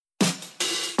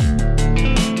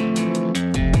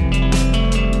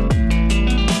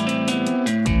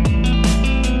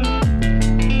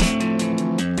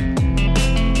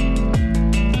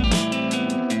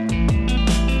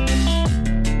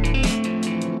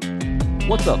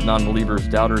What's up, non-believers,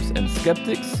 doubters, and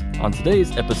skeptics? On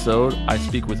today's episode, I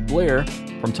speak with Blair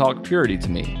from Talk Purity to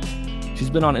Me. She's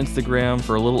been on Instagram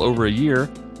for a little over a year,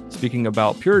 speaking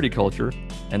about purity culture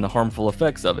and the harmful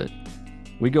effects of it.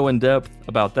 We go in depth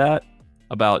about that,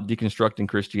 about deconstructing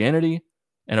Christianity,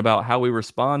 and about how we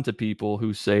respond to people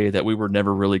who say that we were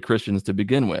never really Christians to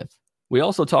begin with. We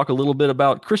also talk a little bit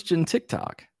about Christian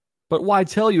TikTok. But why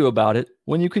tell you about it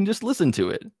when you can just listen to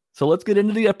it? So let's get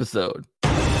into the episode.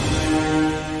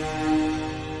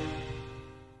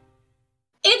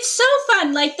 It's so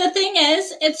fun. Like, the thing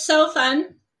is, it's so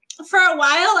fun. For a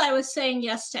while, I was saying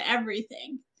yes to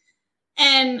everything.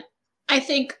 And I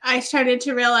think I started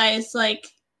to realize, like,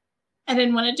 I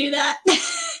didn't want to do that.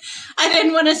 I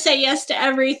didn't want to say yes to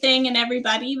everything and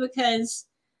everybody because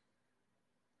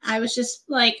I was just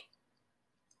like,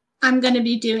 I'm going to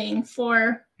be doing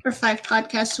 4 or 5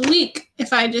 podcasts a week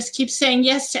if I just keep saying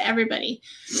yes to everybody.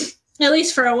 At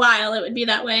least for a while, it would be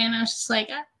that way. And I was just like,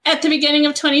 at the beginning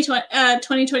of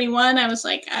 2021, I was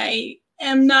like, I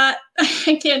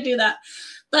can't do that.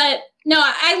 But no,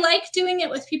 I like doing it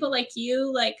with people like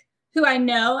you, like, who I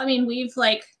know. I mean, we've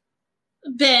like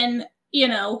been, you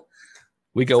know,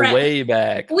 we go way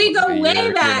back. We go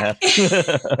way back.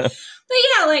 But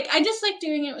yeah, like, I just like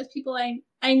doing it with people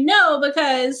I know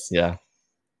because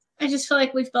I just feel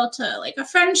like we've built a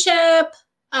friendship.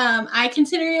 I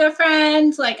consider you a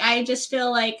friend. Like, I just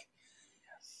feel like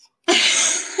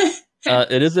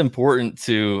it is important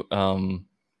to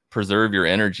preserve your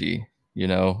energy, you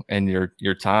know, and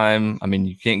your time. I mean,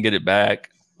 you can't get it back.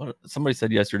 Somebody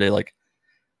said yesterday, like,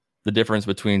 the difference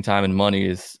between time and money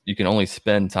is you can only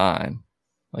spend time.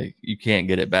 Like, you can't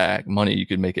get it back. Money, you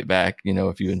could make it back, you know,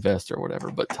 if you invest or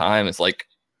whatever. But time is like,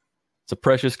 it's a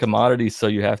precious commodity. So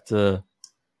you have to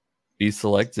be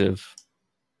selective.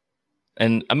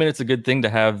 And I mean, it's a good thing to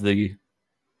have the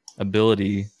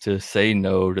ability to say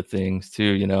no to things too.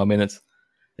 You know, I mean, it's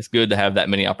good to have that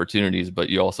many opportunities, but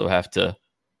you also have to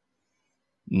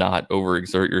not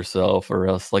overexert yourself, or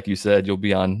else, like you said, you'll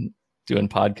be on doing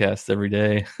podcasts every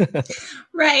day.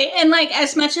 Right. And like,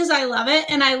 as much as I love it,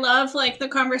 and I love like the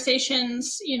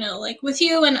conversations, you know, like with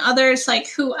you and others, like,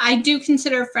 who I do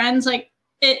consider friends, like,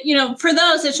 it, you know, for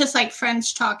those, it's just like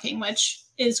friends talking, which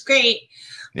is great.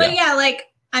 But yeah, like,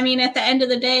 I mean, at the end of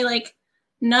the day, like,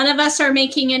 none of us are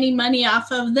making any money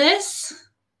off of this,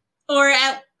 or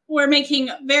we're making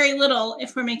very little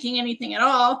if we're making anything at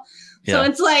all. So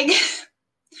it's like,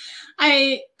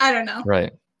 I don't know.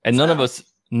 Right. And none of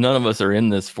us are in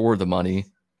this for the money.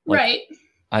 Like, right.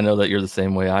 I know that you're the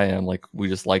same way I am. Like, we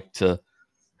just like to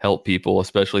help people,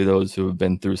 especially those who have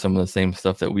been through some of the same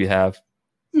stuff that we have.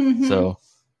 Mm-hmm. So,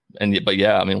 but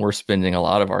yeah, I mean, we're spending a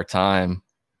lot of our time,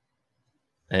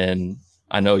 and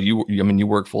I know you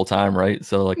work full time, right?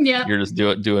 So like, you're just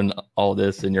doing all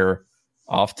this in your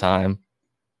off time,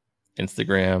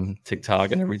 Instagram,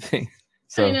 TikTok, and everything.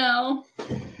 So I know.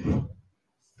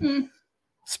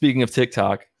 Speaking of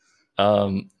TikTok,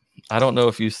 I don't know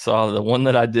if you saw the one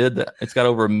that I did. That it's got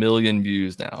over 1 million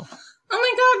views now. Oh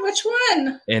my God, which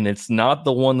one? And it's not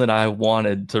the one that I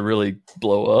wanted to really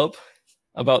blow up.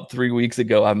 About 3 weeks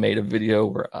ago, I made a video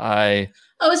where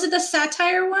Oh, is it the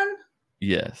satire one?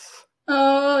 Yes.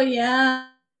 Oh, yeah.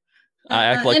 I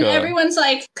act like everyone's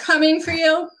like coming for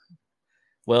you.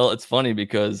 Well, it's funny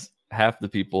because half the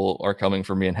people are coming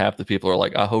for me and half the people are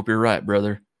like, I hope you're right,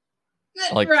 brother.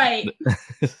 Like, right.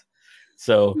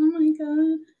 So. Oh my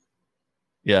God.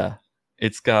 Yeah.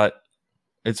 It's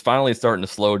finally starting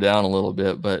to slow down a little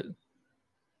bit, but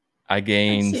I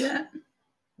gained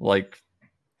like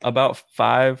about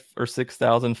 5,000 or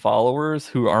 6,000 followers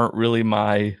who aren't really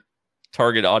my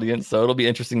target audience. So it'll be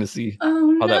interesting to see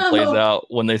how that plays out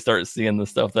when they start seeing the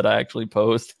stuff that I actually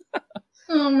post.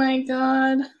 Oh my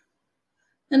God.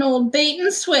 An old bait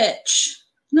and switch.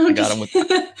 No, I got him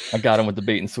with the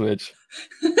bait and switch.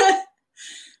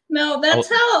 No, that's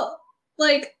how,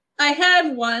 like, I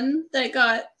had one that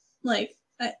got like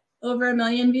over 1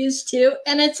 million views too.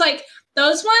 And it's like,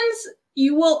 those ones,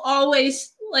 you will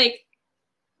always like,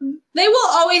 they will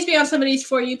always be on somebody's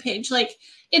For You page. Like,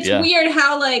 it's weird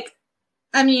how, like,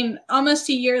 I mean, almost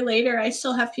a year later, I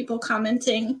still have people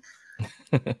commenting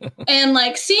and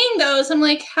like seeing those. I'm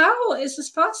like, how is this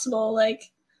possible?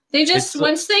 Like, they just,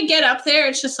 once they get up there,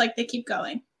 it's just like they keep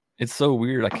going. It's so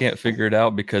weird. I can't figure it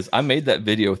out because I made that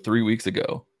video 3 weeks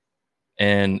ago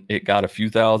and it got a few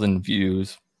thousand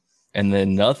views and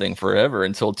then nothing forever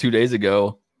until 2 days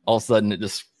ago. All of a sudden, it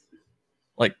just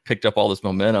like picked up all this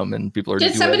momentum and people are.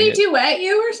 Did somebody duet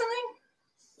you or something?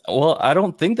 Well, I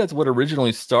don't think that's what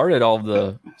originally started all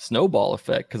the snowball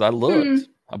effect, because I looked.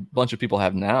 A bunch of people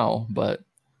have now, but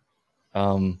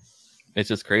It's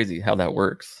just crazy how that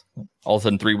works. All of a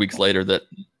sudden, 3 weeks later, that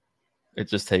it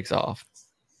just takes off.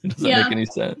 It doesn't make any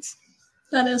sense.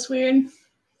 That is weird.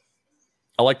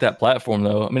 I like that platform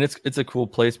though. I mean, it's a cool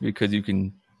place because you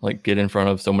can like get in front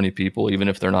of so many people, even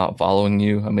if they're not following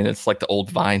you. I mean, it's like the old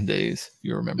Vine days.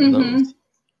 You remember those?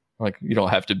 Like, you don't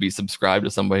have to be subscribed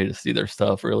to somebody to see their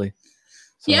stuff, really.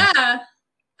 So. Yeah.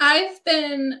 I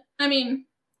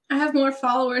have more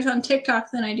followers on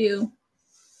TikTok than I do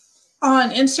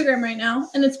on Instagram right now.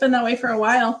 And it's been that way for a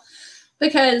while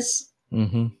because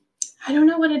I don't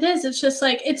know what it is. It's just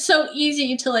like, it's so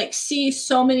easy to like see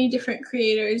so many different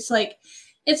creators. Like,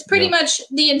 it's pretty much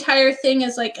the entire thing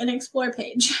is like an explore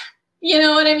page. You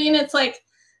know what I mean? It's like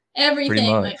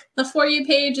everything. Like the For You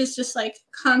page is just like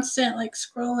constant like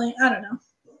scrolling. I don't know.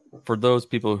 For those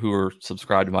people who are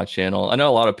subscribed to my channel, I know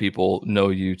a lot of people know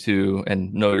you too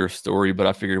and know your story, but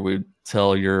I figured we'd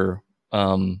tell your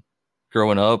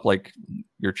growing up, like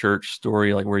your church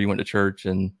story, like where you went to church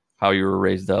and how you were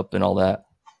raised up and all that.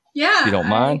 Yeah. If you don't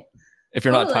mind. If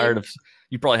you're not tired of,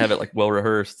 you probably have it like well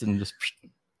rehearsed and just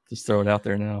throw it out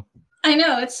there now. I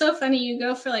know. It's so funny. You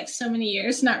go for like so many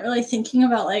years not really thinking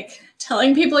about like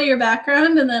telling people your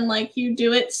background, and then like you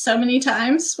do it so many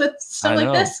times with stuff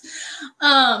like this.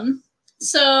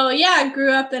 So yeah, I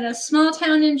grew up in a small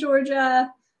town in Georgia.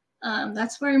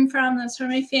 That's where I'm from. That's where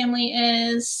my family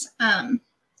is.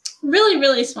 Really,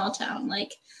 really small town.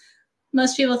 Like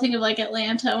most people think of like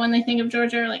Atlanta when they think of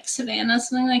Georgia, or like Savannah,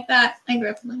 something like that. I grew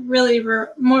up in like really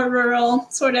more rural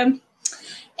sort of.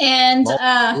 And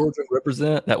Georgia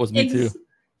represent. That was me too.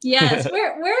 Yes.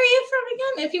 Where are you from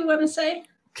again, if you want to say?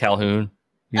 Calhoun.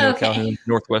 You know Calhoun,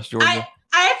 Northwest Georgia. I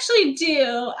actually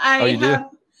do. I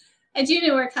do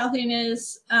know where Calhoun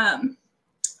is.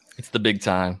 It's the big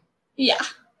time. Yeah.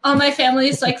 All my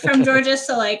family's like from Georgia,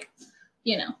 so like,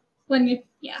 you know,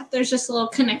 there's just little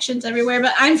connections everywhere.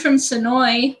 But I'm from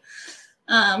Sonoy.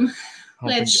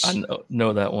 Which I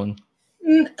know that one.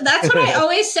 That's what I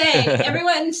always say.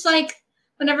 Everyone's like,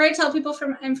 whenever I tell people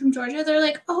I'm from Georgia, they're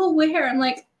like, "Oh, where?" I'm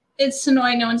like, "It's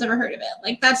Sonoy. No one's ever heard of it."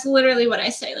 Like that's literally what I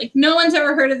say. Like no one's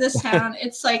ever heard of this town.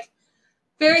 It's like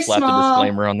very small. Slap a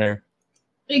disclaimer on there.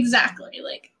 Exactly.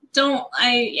 Like no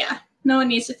one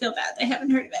needs to feel bad. They haven't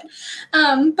heard of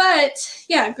it. But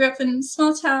yeah, I grew up in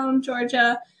small town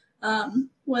Georgia.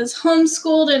 Was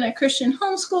homeschooled in a Christian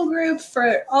homeschool group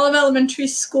for all of elementary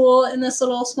school in this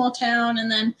little small town,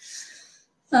 and then.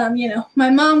 My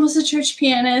mom was a church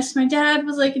pianist. My dad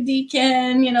was like a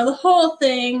deacon, the whole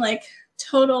thing, like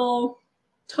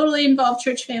totally involved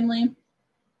church family.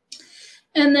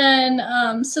 And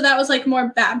then, so that was like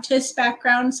more Baptist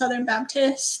background, Southern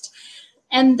Baptist.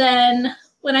 And then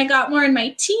when I got more in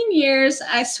my teen years,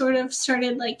 I sort of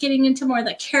started like getting into more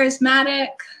the charismatic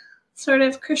sort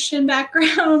of Christian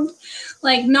background,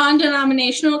 like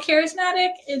non-denominational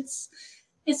charismatic.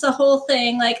 It's a whole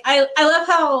thing. Like I love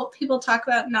how people talk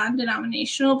about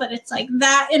non-denominational, but it's like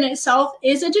that in itself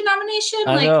is a denomination.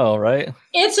 I know, right?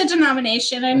 It's a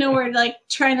denomination. I know we're like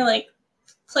trying to like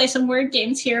play some word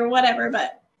games here or whatever,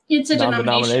 but it's a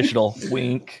non-denominational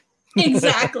wink.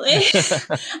 Exactly.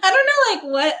 I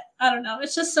don't know.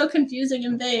 It's just so confusing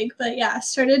and vague. But yeah, I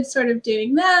started sort of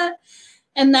doing that.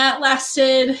 And that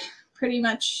lasted pretty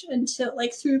much until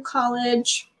like through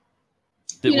college.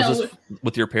 Was this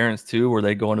with your parents too? Were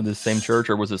they going to the same church,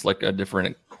 or was this like a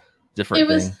different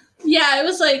thing? Yeah, it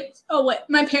was like,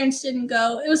 my parents didn't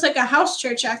go. It was like a house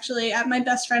church actually at my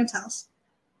best friend's house.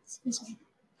 Excuse me.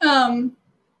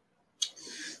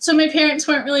 So my parents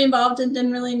weren't really involved and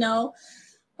didn't really know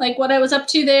like what I was up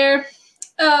to there.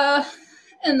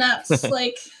 And that's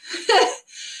like,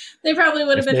 they probably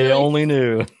would have been. They only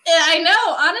knew. Yeah, I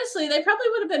know. Honestly, they probably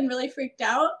would have been really freaked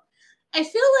out. I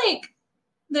feel like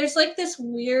there's like this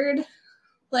weird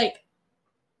like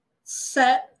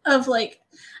set of like,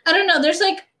 I don't know, there's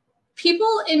like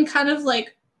people in kind of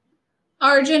like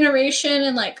our generation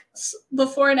and like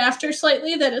before and after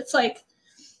slightly that it's like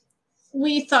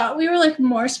we thought we were like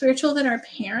more spiritual than our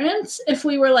parents if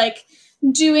we were like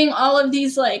doing all of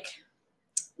these like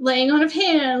laying on of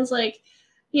hands, like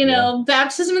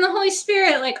baptism in the Holy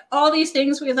Spirit, like all these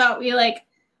things. We thought we like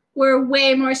were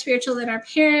way more spiritual than our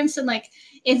parents, and like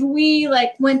if we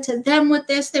like went to them with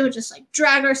this, they would just like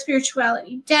drag our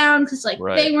spirituality down because like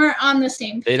they weren't on the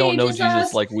same page. They don't know Jesus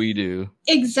us. Like we do.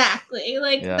 Exactly.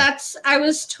 Like I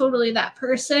was totally that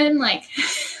person. Like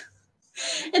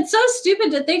it's so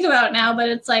stupid to think about now, but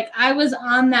it's like I was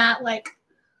on that like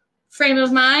frame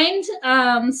of mind.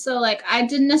 So like I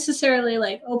didn't necessarily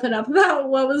like open up about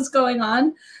what was going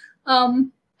on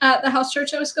at the house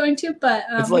church I was going to, but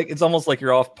it's almost like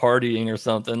you're off partying or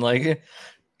something. Like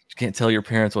you can't tell your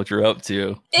parents what you're up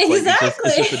to. Exactly.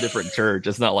 It's just a different church.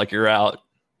 It's not like you're out,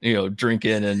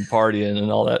 drinking and partying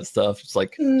and all that stuff. It's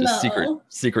like just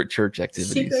secret church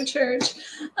activities. Secret church.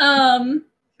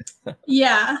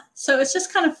 Yeah. So it's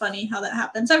just kind of funny how that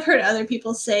happens. I've heard other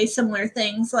people say similar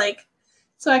things.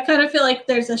 So I kind of feel like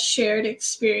there's a shared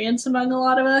experience among a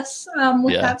lot of us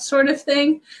with that sort of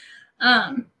thing.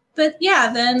 But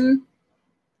yeah, then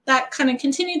that kind of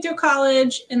continued through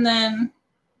college, and then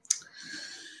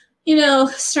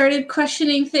started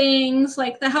questioning things.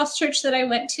 Like the house church that I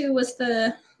went to was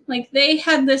they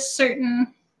had this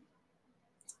certain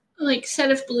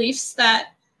set of beliefs that,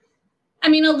 a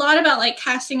lot about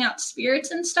casting out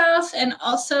spirits and stuff, and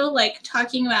also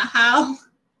talking about how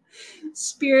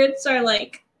spirits are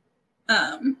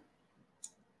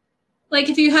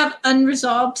if you have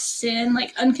unresolved sin,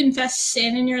 unconfessed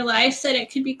sin in your life, that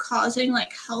it could be causing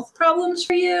health problems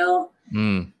for you.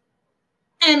 And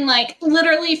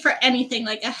literally for anything,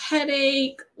 a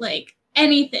headache,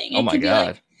 anything. Oh my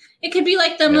God. It could be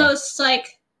the most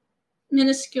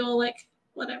minuscule,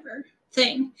 whatever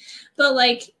thing.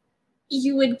 But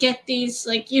you would get these,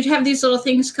 you'd have these little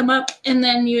things come up, and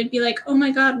then you would be like, oh my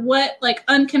God, what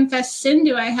unconfessed sin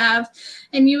do I have?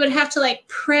 And you would have to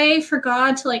pray for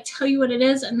God to tell you what it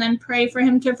is, and then pray for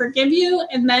him to forgive you.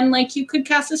 And then you could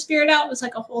cast the spirit out. It was a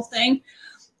whole thing.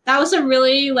 That was a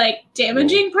really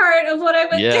damaging part of what I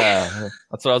went through. Yeah,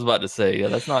 that's what I was about to say. Yeah,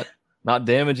 that's not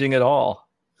damaging at all.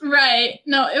 Right.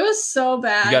 No, it was so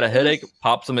bad. You got a headache?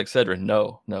 Pop some Excedrin.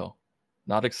 No,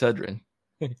 not Excedrin.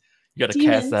 You got to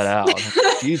cast that out.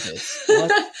 Jesus.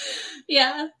 What?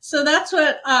 Yeah. So that's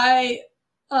what I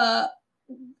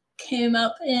came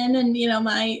up in, and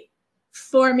my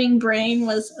forming brain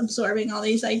was absorbing all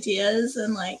these ideas,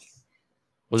 and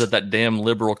Was it that damn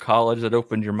liberal college that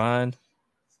opened your mind?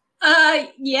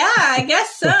 Yeah, I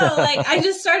guess so. I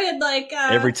just started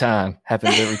every time.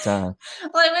 Happens every time.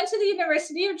 Well, I went to the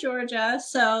University of Georgia,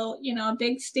 so a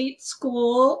big state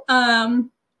school.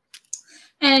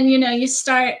 And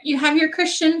you have your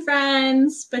Christian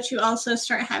friends, but you also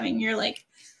start having your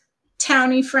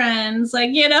towny friends,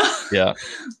 Yeah.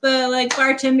 The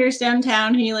bartenders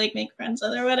downtown who you make friends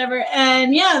with or whatever.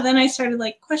 And yeah, then I started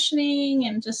questioning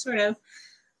and just sort of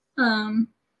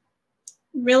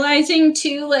realizing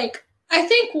too, I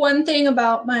think one thing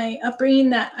about my upbringing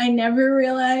that I never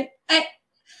realized, I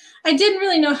didn't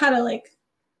really know how to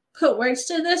put words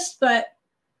to this, but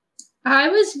I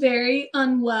was very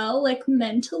unwell,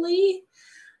 mentally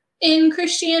in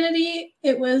Christianity.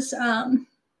 It was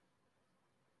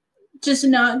just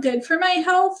not good for my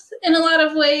health in a lot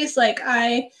of ways.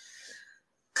 I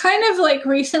kind of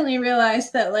recently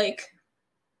realized that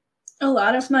a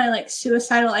lot of my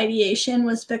suicidal ideation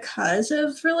was because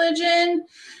of religion,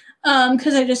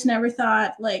 because I just never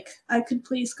thought I could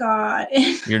please God.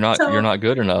 You're not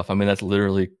good enough. That's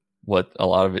literally what a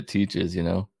lot of it teaches,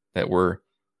 that we're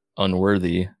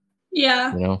unworthy.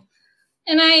 Yeah.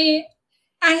 And I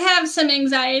have some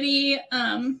anxiety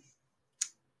and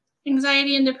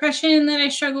depression that I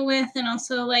struggle with, and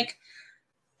also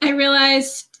I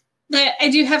realized that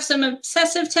I do have some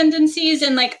obsessive tendencies,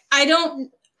 and I don't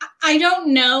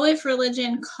know if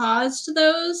religion caused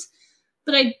those,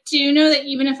 but I do know that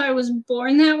even if I was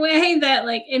born that way, that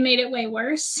it made it way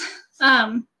worse.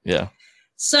 Yeah.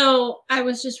 So I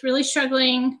was just really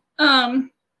struggling.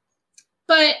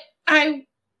 But I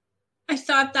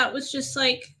thought that was just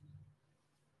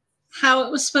how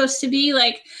it was supposed to be.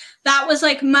 That was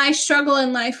my struggle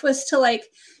in life, was to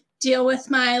deal with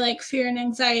my fear and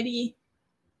anxiety,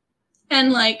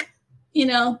 and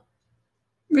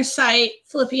recite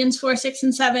Philippians 4, 6,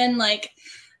 and 7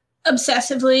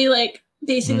 obsessively,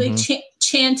 basically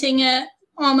chanting it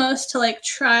almost to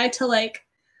try to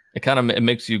it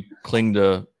makes you cling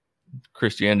to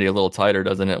Christianity a little tighter,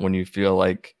 doesn't it? When you feel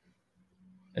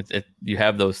you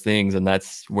have those things, and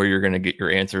that's where you're going to get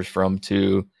your answers from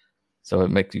too. So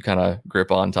it makes you kind of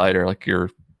grip on tighter, you're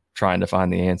trying to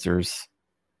find the answers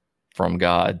from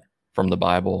God, from the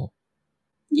Bible.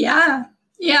 Yeah.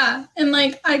 Yeah. And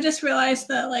I just realized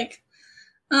that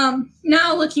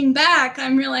now looking back,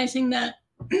 I'm realizing that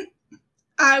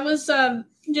I was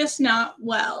just not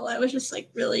well. I was just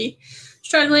really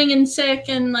struggling and sick,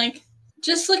 and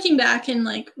just looking back and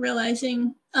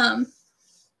realizing what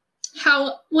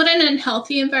an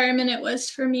unhealthy environment it was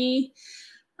for me.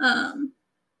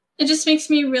 It just makes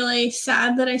me really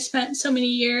sad that I spent so many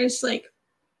years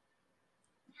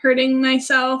hurting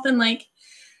myself and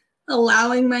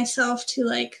allowing myself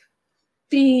to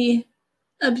be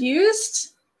abused.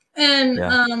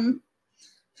 And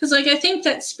because I think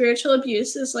that spiritual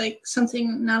abuse is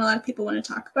something not a lot of people want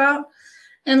to talk about.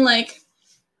 And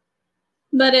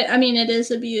But it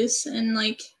is abuse, and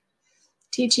like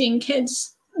teaching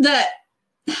kids that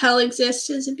hell exists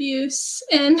is abuse.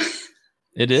 And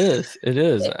it is.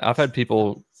 I've had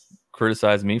people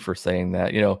criticize me for saying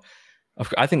that.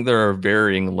 I think there are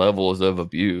varying levels of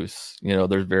abuse.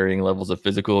 There's varying levels of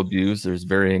physical abuse. There's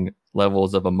varying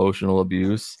levels of emotional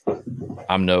abuse.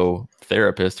 I'm no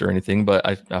therapist or anything, but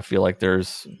I feel like there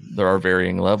are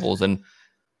varying levels. And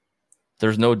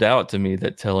there's no doubt to me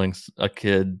that telling a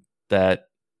kid that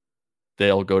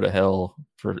they'll go to hell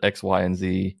for X, Y, and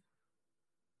Z,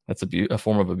 that's a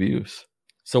form of abuse.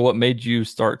 So what made you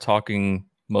start talking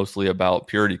mostly about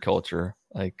purity culture?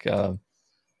 Like,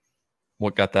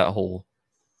 what got that whole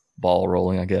ball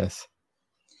rolling, I guess?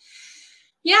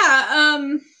 Yeah,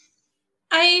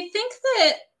 I think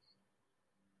that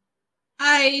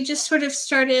I just sort of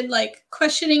started like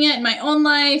questioning it in my own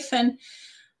life and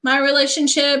my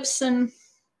relationships, and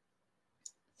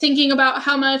thinking about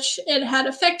how much it had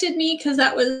affected me, because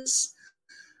that was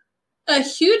a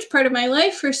huge part of my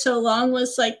life for so long,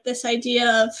 was like this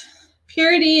idea of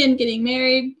purity and getting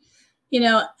married,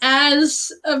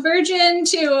 as a virgin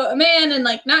to a man, and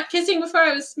like not kissing before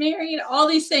I was married, all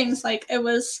these things. Like it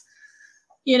was,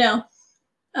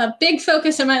 a big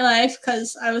focus in my life,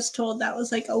 because I was told that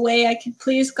was like a way I could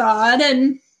please God.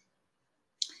 And,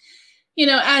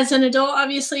 as an adult,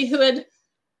 obviously, who had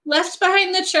left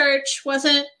behind the church,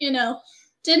 wasn't,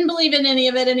 didn't believe in any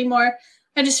of it anymore,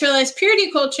 I just realized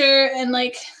purity culture and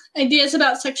like ideas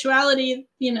about sexuality,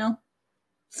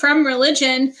 from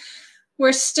religion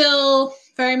were still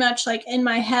very much like in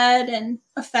my head and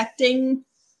affecting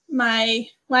my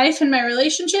life and my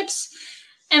relationships.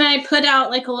 And I put out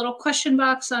like a little question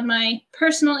box on my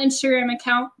personal Instagram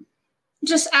account,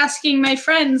 just asking my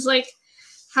friends, like,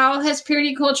 how has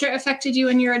purity culture affected you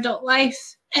in your adult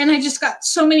life? And I just got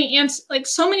so many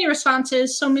so many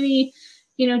responses, so many,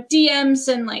 DMs,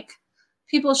 and like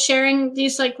people sharing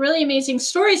these like really amazing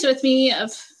stories with me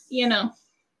of,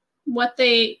 what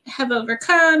they have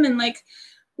overcome and like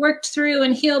worked through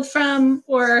and healed from,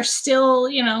 or still,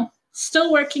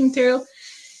 still working through.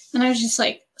 And I was just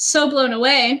like so blown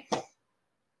away.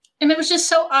 And it was just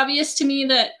so obvious to me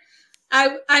that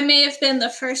I may have been the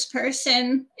first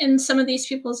person in some of these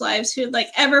people's lives who like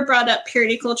ever brought up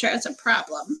purity culture as a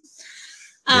problem.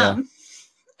 Yeah.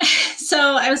 So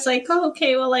I was like, oh,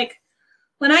 okay, well, like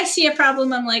when I see a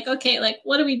problem, I'm like, okay, like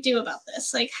what do we do about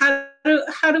this? Like how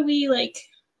do we like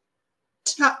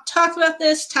talk about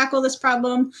this, tackle this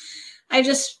problem? I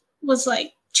just was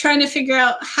like trying to figure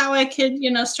out how I could,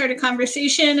 start a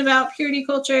conversation about purity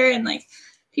culture and like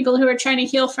people who are trying to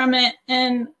heal from it.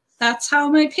 And that's how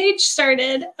my page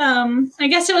started. I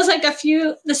guess it was like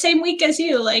the same week as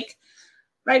you, like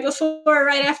right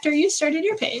after you started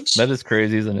your page. That is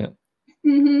crazy, isn't it?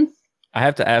 Mm-hmm. I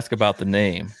have to ask about the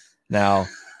name. Now,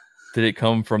 did it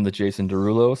come from the Jason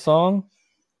Derulo song?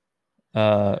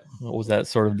 What was that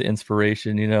sort of the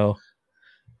inspiration,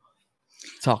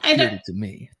 Talk purity to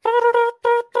me.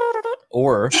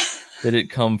 Or did it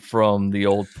come from the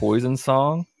old Poison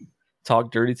song,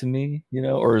 Talk Dirty to Me,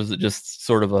 or is it just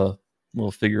sort of a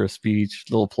little figure of speech,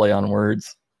 little play on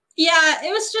words? Yeah,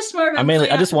 it was just more of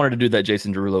I just wanted to do that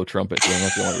Jason Derulo trumpet thing.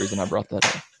 That's the only reason I brought that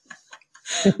up.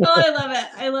 Oh, I love it.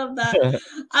 I love that.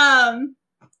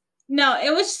 No,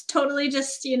 it was totally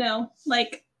just,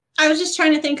 like I was just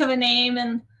trying to think of a name,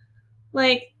 and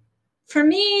like for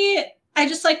me, I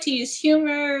just like to use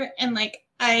humor, and like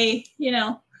I,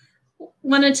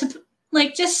 wanted to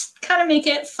like just kind of make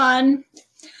it fun.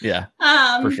 Yeah,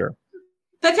 for sure.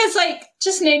 Because like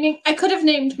just I could have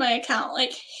named my account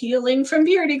like Healing from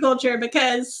Purity Culture,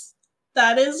 because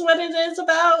that is what it is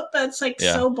about. That's like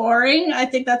so boring. I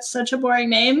think that's such a boring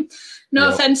name. No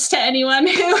offense to anyone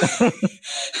who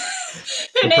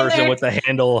the person with the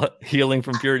handle Healing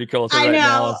from Purity Culture. I right know.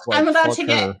 Now is like, I'm about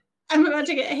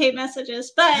to get hate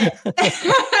messages, but but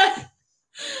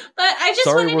I just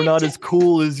sorry we're not as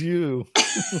cool as you. I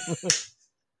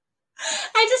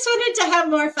just wanted to have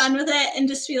more fun with it and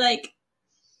just be like,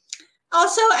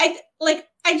 also I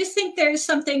just think there's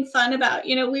something fun about,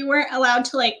 we weren't allowed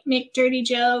to like make dirty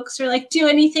jokes or like do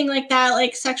anything like that,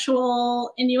 like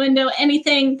sexual innuendo,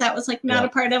 anything that was like not a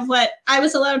part of what I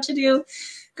was allowed to do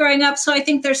growing up. So I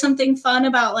think there's something fun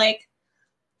about like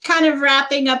kind of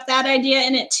wrapping up that idea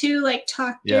in it too, like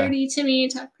talk purity to me,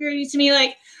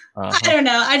 like, I don't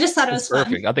know. I just thought it was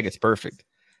perfect. fun. I think it's perfect.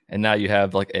 And now you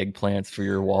have like eggplants for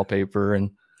your wallpaper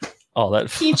and all that.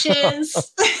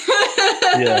 Peaches.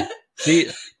 Yeah. See,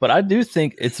 but I do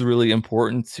think it's really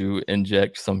important to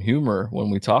inject some humor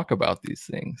when we talk about these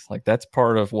things. Like that's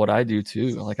part of what I do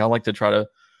too. Like I like to try to,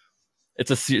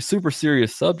 it's a super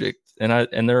serious subject.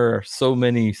 and there are so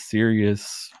many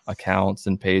serious accounts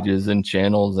and pages and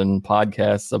channels and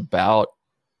podcasts about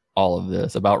all of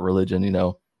this, about religion,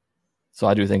 So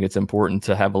I do think it's important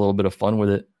to have a little bit of fun with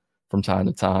it from time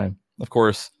to time. Of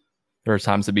course, there are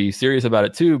times to be serious about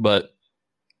it too, but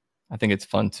I think it's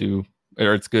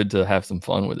it's good to have some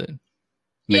fun with it.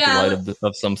 Make light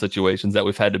of some situations that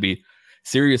we've had to be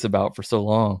serious about for so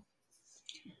long.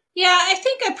 Yeah, I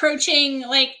think approaching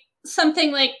like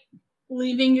something like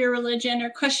leaving your religion or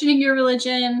questioning your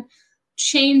religion,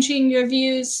 changing your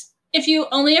views, if you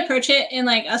only approach it in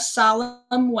like a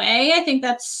solemn way, I think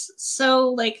that's so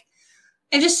like,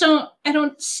 I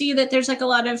don't see that there's like a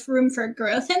lot of room for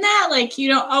growth in that. Like you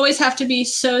don't always have to be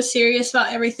so serious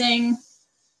about everything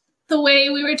the way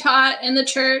we were taught in the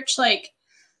church. Like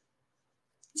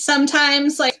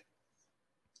sometimes, like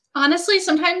honestly,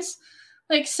 sometimes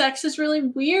like sex is really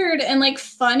weird and like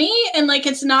funny and like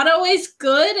it's not always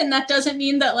good, and that doesn't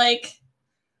mean that like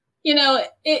you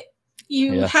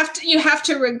have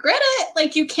to regret it.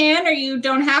 Like you can or you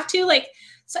don't have to. Like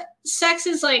sex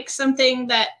is like something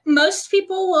that most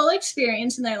people will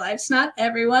experience in their lives. Not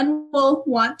everyone will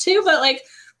want to, but like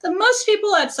the most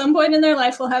people at some point in their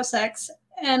life will have sex,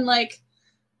 and like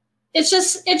it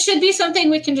should be something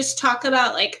we can just talk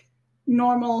about like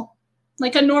normal,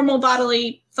 like a normal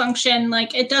bodily function.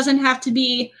 Like it doesn't have to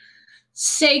be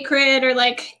sacred or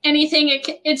like anything.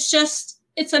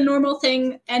 It's a normal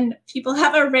thing, and people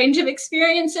have a range of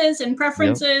experiences and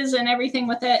preferences and everything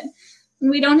with it. And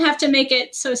we don't have to make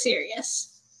it so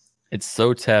serious. It's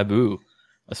so taboo,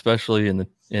 especially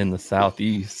in the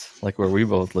Southeast, like where we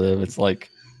both live. It's like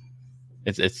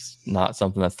it's not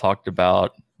something that's talked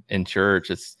about in church.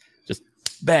 It's just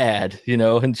bad,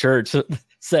 in church.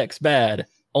 Sex bad.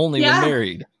 Only when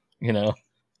married,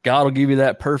 God will give you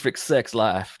that perfect sex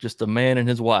life. Just a man and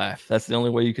his wife. That's the only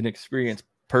way you can experience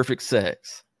perfect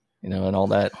sex, and all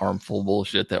that harmful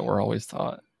bullshit that we're always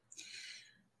taught.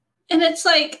 And it's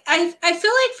like, I feel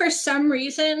like for some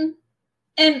reason,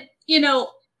 and,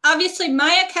 obviously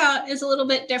my account is a little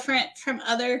bit different from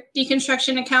other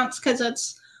deconstruction accounts because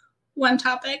it's one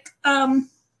topic.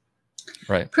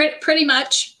 Right. Pretty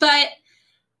much. But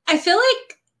I feel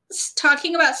like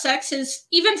talking about sex is,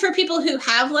 even for people who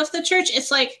have left the church,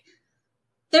 it's like,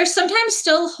 there's sometimes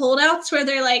still holdouts where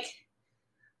they're like,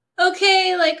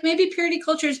 okay, like maybe purity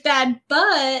culture is bad,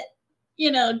 but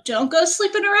don't go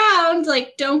sleeping around.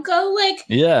 Like, don't go like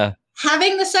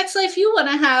having the sex life you want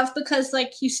to have, because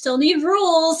like you still need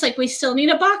rules. Like we still need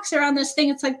a box around this thing.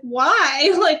 It's like,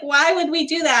 why? Like, why would we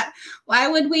do that? Why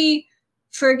would we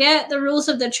forget the rules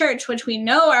of the church, which we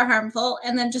know are harmful,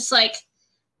 and then just like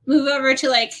move over to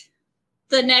like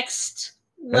the next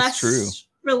less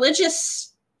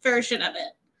religious version of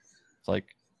it? It's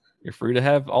like, you're free to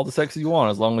have all the sex you want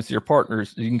as long as your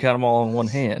partners, you can count them all on one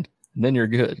hand, and then you're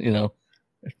good.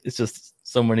 It's just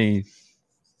so many.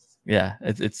 Yeah,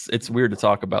 it's weird to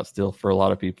talk about still for a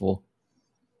lot of people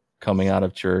coming out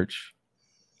of church.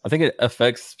 I think it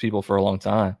affects people for a long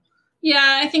time.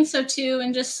 Yeah, I think so too.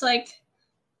 And just like,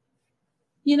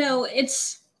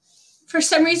 it's for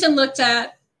some reason looked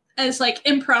at as like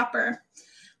improper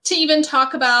to even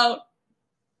talk about.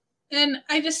 And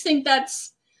I just think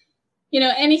that's,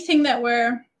 anything that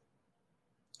we're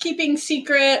keeping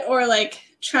secret or like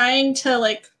trying to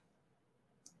like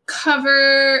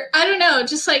cover, I don't know,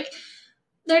 just like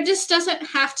there just doesn't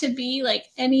have to be like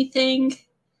anything.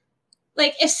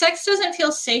 Like if sex doesn't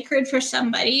feel sacred for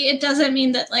somebody, it doesn't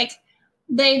mean that like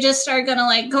they just are gonna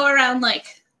like go around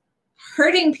like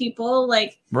hurting people.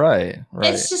 Like right.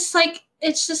 It's just like,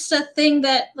 it's just a thing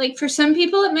that like for some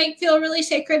people it might feel really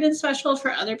sacred and special.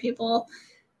 For other people,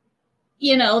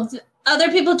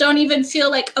 other people don't even feel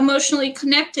like emotionally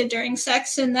connected during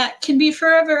sex, and that can be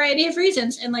for a variety of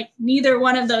reasons. And like neither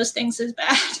one of those things is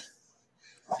bad.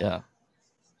 Yeah.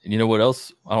 And you know what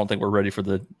else? I don't think we're ready for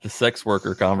the sex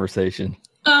worker conversation.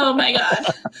 Oh my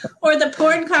God. Or the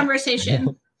porn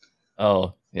conversation.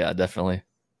 Oh yeah, definitely.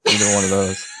 Either one of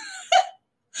those.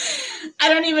 I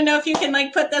don't even know if you can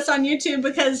like put this on YouTube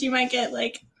because you might get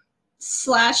like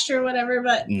slashed or whatever,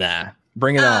 but nah,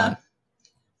 bring it on.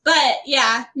 But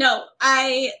yeah, no,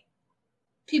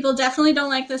 people definitely don't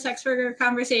like the sex worker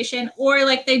conversation, or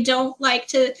like they don't like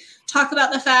to talk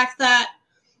about the fact that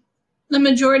the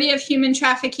majority of human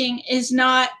trafficking is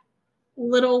not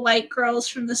little white girls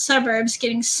from the suburbs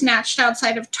getting snatched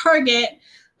outside of Target.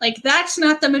 Like that's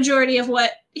not the majority of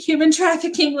what human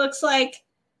trafficking looks like.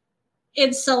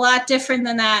 It's a lot different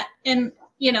than that. And,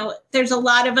 there's a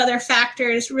lot of other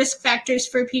factors, risk factors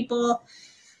for people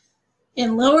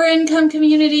in lower income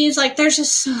communities. Like there's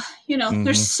just,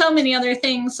 there's so many other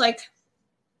things. Like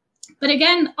But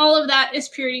again, all of that is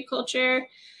purity culture.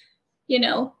 You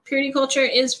know, purity culture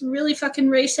is really fucking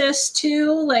racist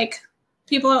too. Like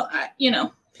people,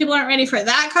 people aren't ready for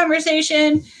that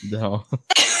conversation. No.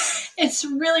 It's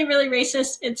really, really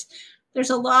racist.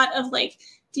 There's a lot of like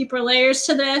deeper layers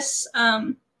to this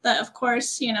that, of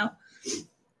course,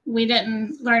 we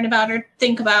didn't learn about or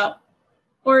think about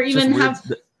or even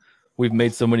have. We've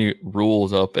made so many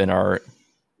rules up in our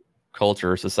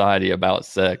culture, society about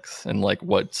sex and like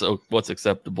what's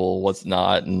acceptable, what's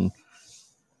not, and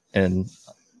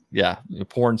yeah,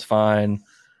 porn's fine.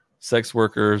 Sex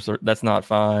workers, that's not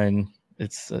fine.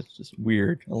 It's just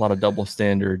weird. A lot of double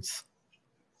standards.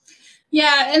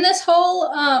 Yeah, and this whole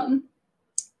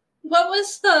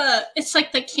it's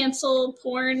like the cancel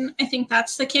porn. I think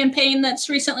that's the campaign that's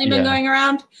recently been going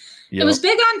around. Yep. It was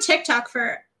big on TikTok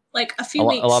for like a few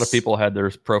weeks. A lot of people had their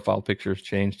profile pictures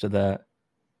changed to that,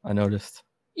 I noticed.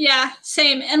 Yeah,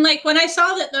 same. And like when I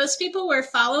saw that those people were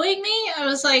following me, I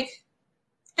was like,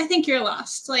 I think you're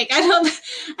lost. Like I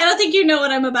don't think you know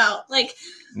what I'm about. Like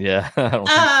yeah.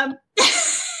 I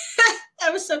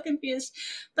was so confused.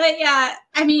 But yeah,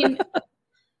 I mean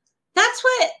that's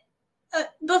what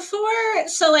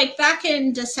so like back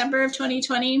in December of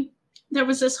 2020, there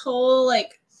was this whole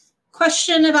like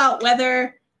question about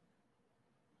whether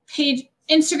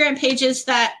Instagram pages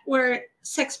that were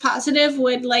sex positive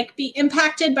would like be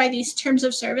impacted by these terms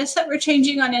of service that were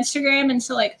changing on Instagram. And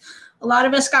so like a lot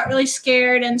of us got really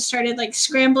scared and started like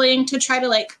scrambling to try to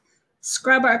like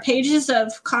scrub our pages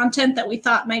of content that we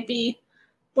thought might be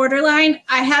borderline.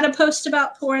 I had a post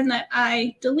about porn that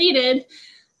I deleted.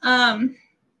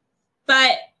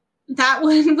 But that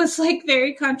one was like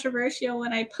very controversial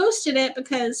when I posted it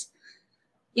because,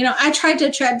 I tried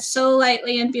to tread so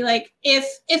lightly and be like, if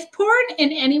porn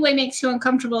in any way makes you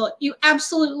uncomfortable, you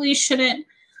absolutely shouldn't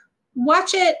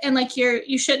watch it. And like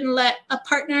you shouldn't let a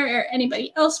partner or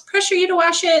anybody else pressure you to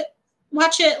watch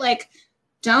it. Like,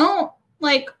 don't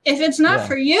like, if it's not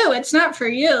for you, it's not for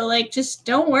you. Like, just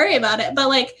don't worry about it. But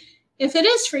like, if it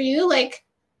is for you, like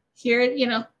here,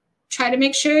 try to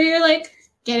make sure you're like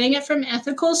getting it from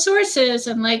ethical sources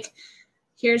and like,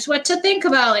 here's what to think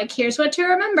about. Like, here's what to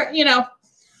remember,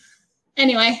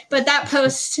 Anyway, but that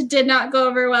post did not go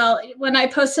over well when I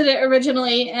posted it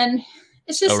originally. And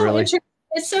it's just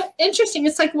it's so interesting.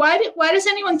 It's like, why does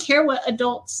anyone care what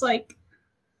adults like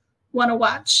want to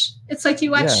watch? It's like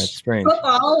you watch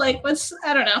football. Like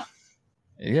I don't know.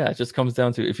 Yeah. It just comes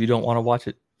down to, if you don't want to watch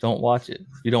it, don't watch it.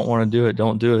 If you don't want to do it,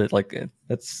 don't do it. Like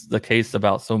that's the case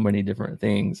about so many different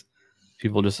things.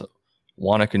 People just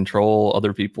want to control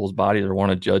other people's bodies or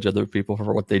want to judge other people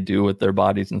for what they do with their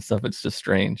bodies and stuff. It's just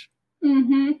strange.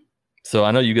 Mm-hmm. So I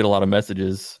know you get a lot of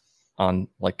messages on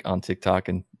TikTok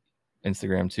and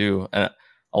Instagram too. And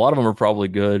a lot of them are probably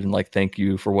good and like, thank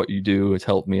you for what you do. It's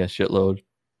helped me a shitload.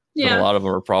 Yeah. But a lot of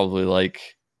them are probably like,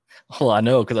 well, I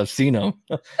know, cause I've seen them.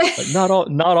 Like, not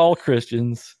all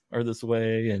Christians are this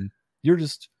way. And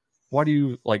why do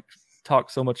you like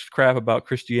talk so much crap about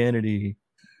Christianity?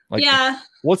 Like,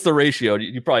 what's the ratio?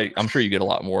 I'm sure you get a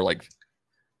lot more like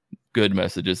good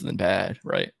messages than bad,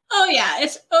 right? Oh yeah,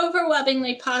 it's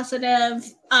overwhelmingly positive.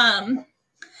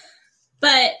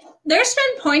 But there's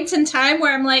been points in time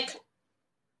where I'm like,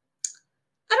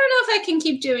 I don't know if I can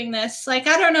keep doing this. Like,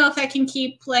 I don't know if I can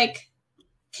keep like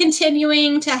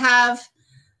continuing to have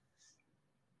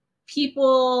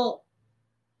people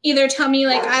either tell me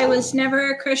like I was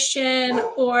never a Christian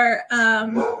or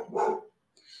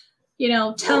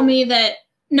tell me that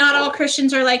not all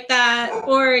Christians are like that,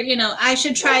 or, I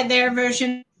should try their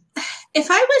version. If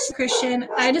I was a Christian,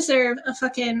 I deserve a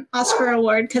fucking Oscar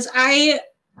award because I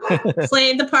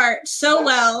played the part so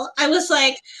well. I was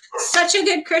like such a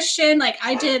good Christian. Like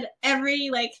I did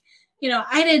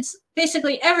I did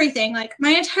basically everything. Like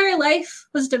my entire life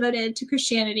was devoted to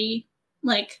Christianity,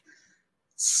 like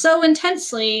so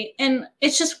intensely. And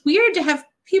it's just weird to have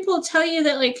people tell you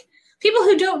that, like, people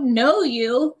who don't know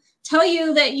you tell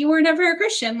you that you were never a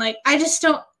Christian. Like, I just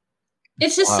don't,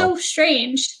 it's just so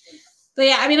strange. But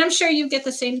yeah, I mean, I'm sure you get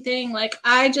the same thing. Like,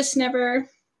 I just never,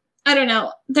 I don't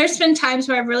know. There's been times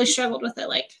where I've really struggled with it.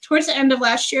 Like, towards the end of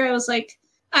last year, I was like,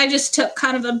 I just took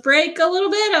kind of a break a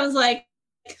little bit. I was like,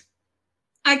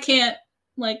 I can't,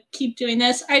 like, keep doing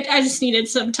this. I just needed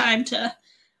some time to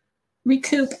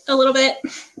recoup a little bit.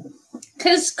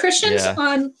 Because Christians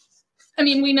I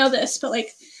mean, we know this, but, like,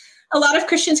 a lot of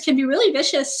Christians can be really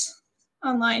vicious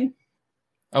online.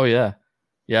 Oh, yeah.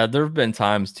 Yeah, there have been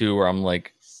times, too, where I'm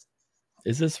like,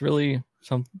 is this really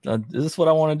something? Is this what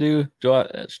I want to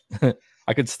do?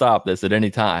 I could stop this at any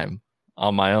time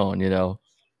on my own, you know?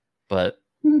 But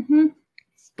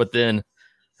then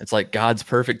it's like God's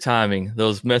perfect timing.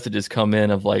 Those messages come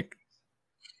in of like,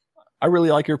 I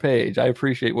really like your page. I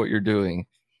appreciate what you're doing.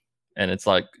 And it's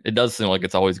like, it does seem like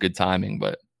it's always good timing,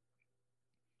 but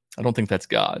I don't think that's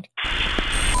God.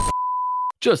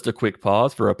 Just a quick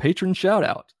pause for a patron shout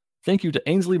out. Thank you to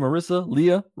Ainsley, Marissa,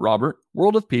 Leah, Robert,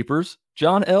 World of Peepers,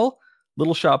 John L.,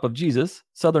 Little Shop of Jesus,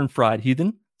 Southern Fried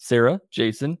Heathen, Sarah,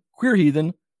 Jason, Queer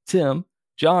Heathen, Tim,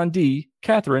 John D.,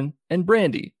 Catherine, and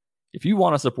Brandy. If you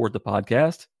want to support the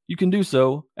podcast, you can do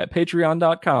so at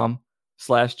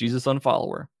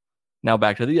patreon.com/JesusUnfollower. Now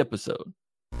back to the episode.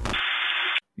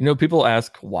 You know, people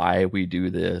ask why we do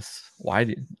this.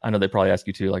 I know they probably ask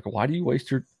you too, like, why do you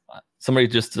waste your... Somebody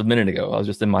just a minute ago, I was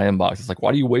just in my inbox. It's like,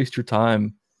 why do you waste your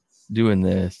time doing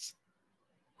this?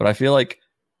 But I feel like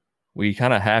we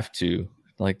kind of have to,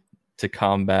 like, to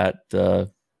combat the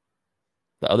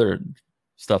other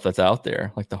stuff that's out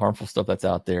there, like the harmful stuff that's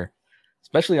out there,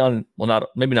 especially on, well,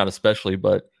 maybe not especially,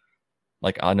 but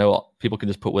like, I know people can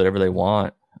just put whatever they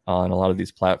want on a lot of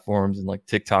these platforms, and like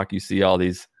TikTok, you see all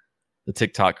the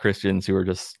TikTok Christians who are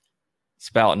just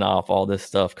spouting off all this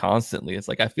stuff constantly. It's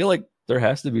like, I feel like there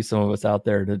has to be some of us out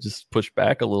there to just push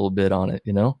back a little bit on it,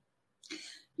 you know?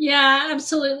 Yeah,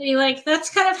 absolutely. Like, that's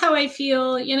kind of how I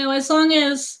feel, you know, as long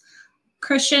as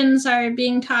Christians are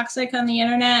being toxic on the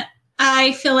internet,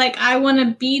 I feel like I want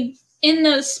to be in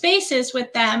those spaces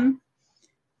with them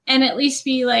and at least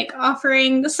be like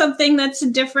offering something that's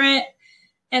different,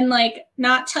 and like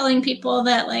not telling people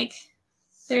that like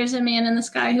there's a man in the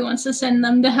sky who wants to send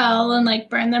them to hell and like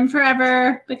burn them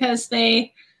forever because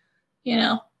they, you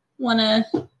know, want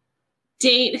to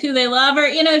date who they love, or,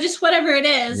 you know, just whatever it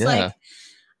is. Yeah. Like,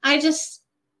 I just,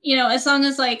 you know, as long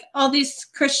as like all these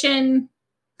Christian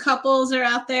couples are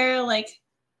out there, like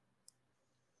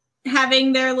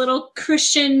having their little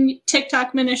Christian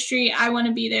TikTok ministry, I want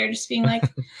to be there just being like,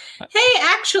 hey,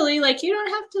 actually, like, you don't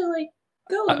have to like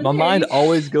go. My mind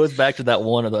always goes back to that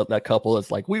one of that couple that's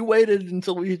like, we waited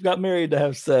until we got married to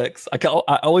have sex. I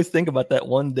always think about that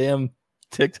one damn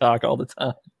TikTok all the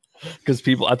time. Because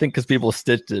people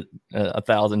stitched it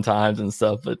 1,000 times and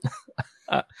stuff, but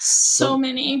so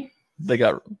many they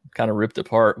got kind of ripped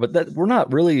apart. But that we're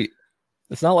not really.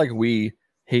 It's not like we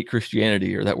hate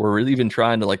Christianity or that we're really even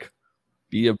trying to like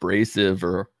be abrasive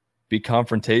or be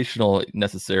confrontational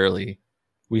necessarily.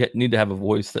 We need to have a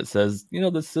voice that says, you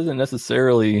know, this isn't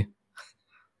necessarily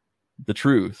the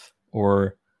truth,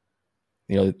 or,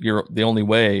 you know, you're the only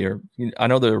way. Or, you know, I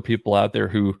know there are people out there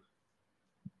who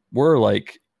were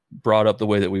like brought up the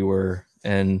way that we were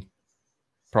and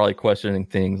probably questioning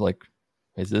things like,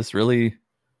 is this really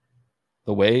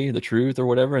the way, the truth, or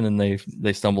whatever? And then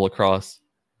they stumble across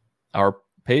our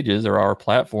pages or our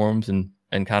platforms and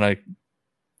kind of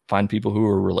find people who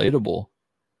are relatable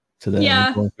to them,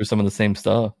 going through some of the same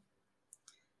stuff.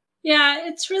 Yeah,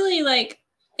 it's really like,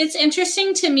 it's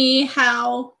interesting to me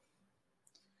how,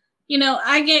 you know,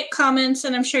 I get comments,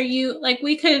 and I'm sure you, like,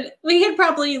 we could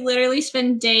probably literally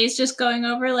spend days just going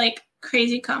over like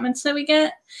crazy comments that we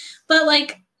get. But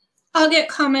like, I'll get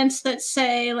comments that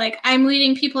say like, I'm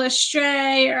leading people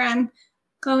astray, or I'm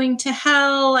going to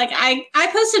hell. Like, I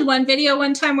posted one video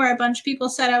one time where a bunch of people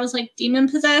said I was like demon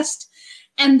possessed.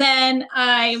 And then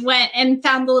I went and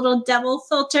found the little devil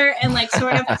filter and like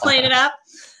sort of played it up.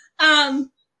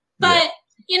 But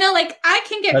you know, like, I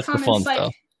can get comments like,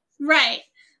 stuff. Right.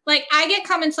 Like, I get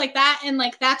comments like that, and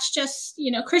like, that's just,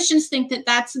 you know, Christians think that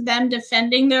that's them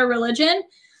defending their religion.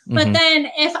 Mm-hmm. But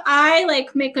then if I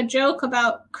like make a joke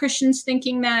about Christians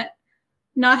thinking that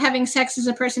not having sex is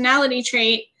a personality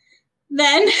trait,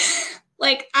 then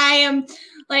like, I am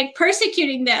like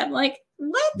persecuting them. Like,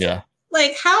 what? Yeah.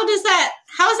 Like, how is that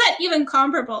even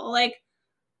comparable? Like,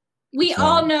 we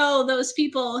all know those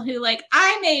people who like,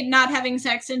 I made not having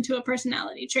sex into a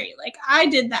personality trait. Like, I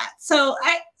did that. So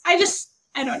I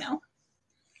don't know.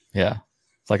 Yeah.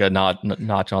 It's like a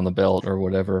notch on the belt or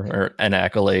whatever, or an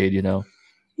accolade, you know?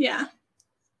 Yeah.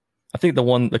 I think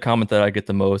the comment that I get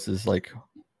the most is like,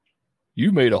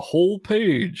 you made a whole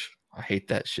page. I hate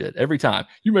that shit every time.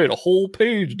 You made a whole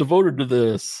page devoted to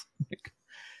this.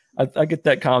 I get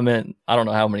that comment, I don't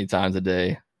know how many times a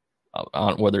day,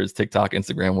 on whether it's TikTok,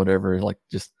 Instagram, whatever. Like,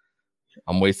 just,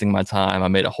 I'm wasting my time. I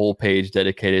made a whole page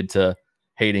dedicated to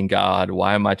hating God.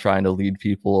 Why am I trying to lead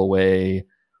people away?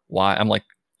 Why? I'm like,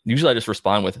 usually I just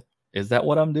respond with, is that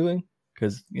what I'm doing?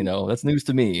 Because, you know, that's news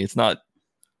to me. It's not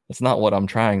what I'm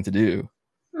trying to do.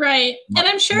 Right. And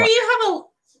I'm sure you have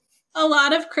a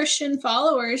lot of Christian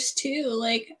followers too.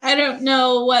 Like, I don't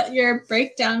know what your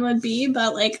breakdown would be,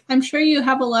 but like, I'm sure you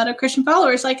have a lot of Christian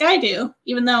followers like I do,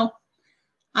 even though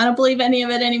I don't believe any of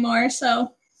it anymore.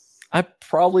 So I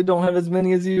probably don't have as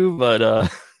many as you,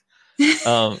 but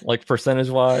like percentage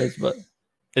wise, but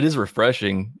it is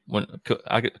refreshing because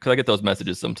I get those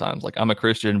messages sometimes. Like, I'm a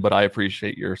Christian, but I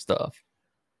appreciate your stuff.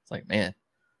 It's like, man,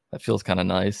 that feels kind of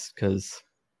nice because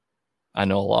I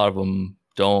know a lot of them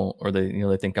don't, or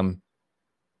they think I'm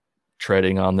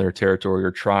treading on their territory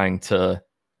or trying to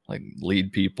like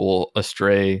lead people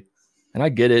astray. And I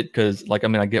get it because, like, I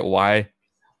mean, I get why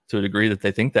to a degree that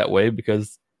they think that way,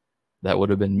 because that would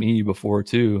have been me before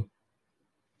too.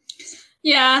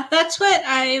 Yeah, that's what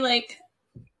I like.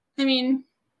 I mean,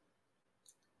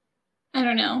 I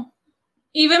don't know.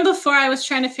 Even before I was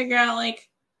trying to figure out, like,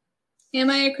 am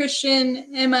I a Christian?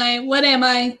 What am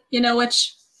I?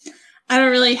 Which I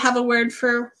don't really have a word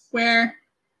for where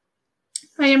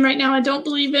I am right now. I don't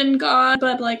believe in God,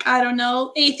 but like, I don't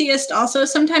know. Atheist also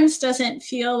sometimes doesn't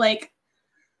feel like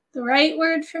the right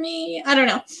word for me. I don't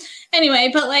know. Anyway,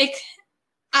 but like,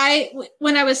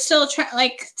 when I was still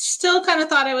still kind of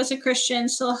thought I was a Christian,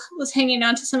 still was hanging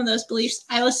on to some of those beliefs,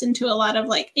 I listened to a lot of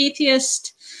like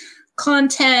atheist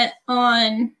content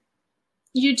on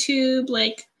YouTube,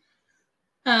 like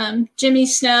Jimmy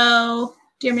Snow,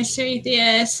 Dear Mr.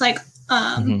 Atheist, like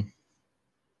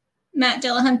Matt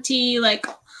Dillahunty, like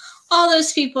all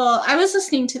those people. I was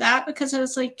listening to that because I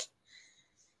was like,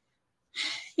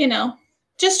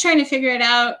 just trying to figure it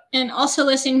out, and also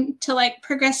listening to like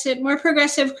more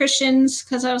progressive Christians,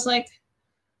 because I was like,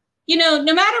 no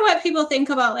matter what people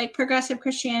think about like progressive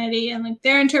Christianity and like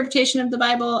their interpretation of the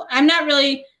Bible, I'm not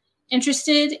really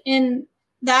interested in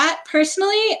that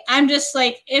personally. I'm just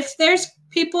like, if there's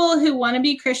people who want to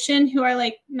be Christian who are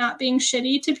like not being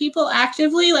shitty to people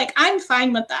actively, like, I'm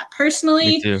fine with that personally.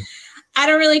 Me too. I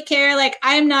don't really care. Like,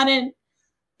 I'm not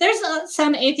there's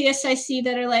some atheists I see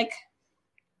that are like,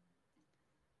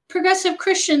 progressive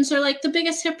Christians are like the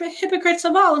biggest hypocrites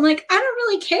of all. I'm like, I don't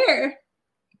really care.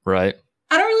 Right.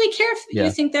 I don't really care if you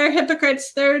think they're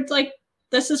hypocrites. They're like,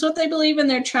 this is what they believe, and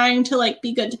they're trying to like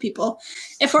be good to people.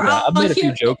 If we're all, I've made a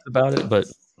few jokes about it,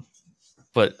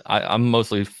 but I'm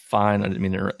mostly fine. I didn't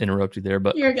mean to interrupt you there,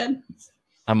 but you're good.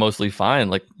 I'm mostly fine.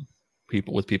 Like,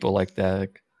 people like that,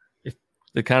 like, if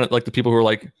the kind of like the people who are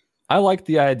like, I like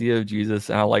the idea of Jesus,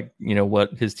 and I like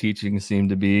what his teachings seem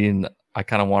to be, and I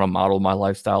kind of want to model my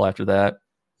lifestyle after that.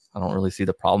 I don't really see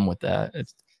the problem with that. It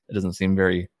doesn't seem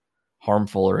very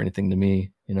harmful or anything to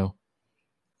me,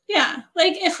 Yeah,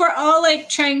 like, if we're all like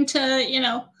trying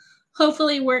to,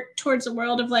 hopefully work towards a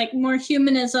world of like more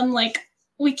humanism, like,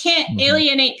 we can't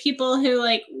alienate people who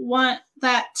like want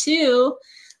that too.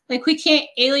 Like, we can't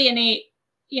alienate,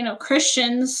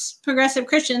 Christians, progressive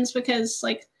Christians, because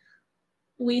like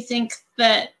we think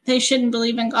that they shouldn't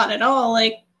believe in God at all.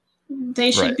 Like,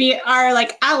 they should be our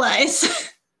like allies.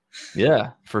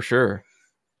 Yeah, for sure.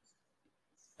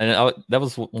 And that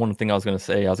was one thing I was going to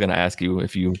say. I was going to ask you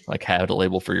if you like had a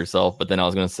label for yourself, but then I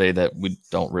was going to say that we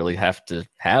don't really have to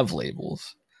have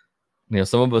labels.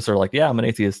 Some of us are like, yeah, I'm an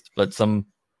atheist, but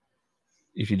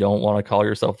if you don't want to call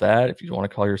yourself that, if you don't want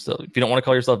to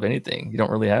call yourself anything, you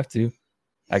don't really have to.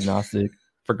 Agnostic,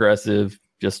 progressive,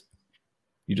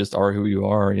 you just are who you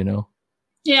are,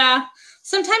 Yeah.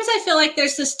 Sometimes I feel like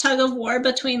there's this tug of war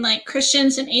between like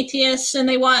Christians and atheists, and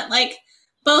they want like,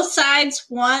 both sides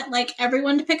want like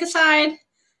everyone to pick a side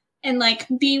and like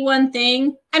be one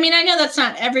thing. I mean, I know that's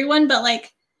not everyone, but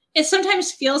like, it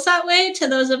sometimes feels that way to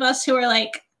those of us who are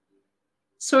like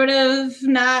sort of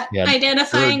not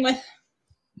identifying with.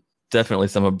 Definitely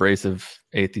some abrasive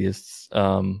atheists.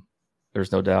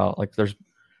 There's no doubt. Like, there's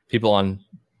people on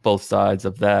both sides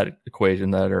of that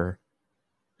equation that are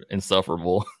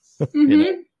insufferable.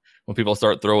 When people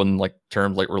start throwing like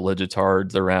terms like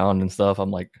religiotards around and stuff, I'm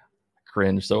like,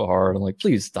 cringe so hard. I'm like,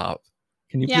 please stop.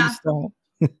 Can you please stop?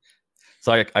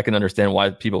 So I can understand why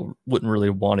people wouldn't really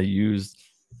want to use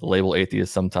the label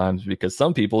atheist sometimes, because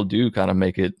some people do kind of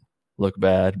make it look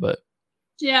bad, but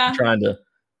I'm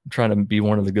trying to be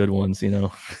one of the good ones,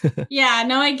 Yeah,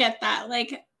 no, I get that.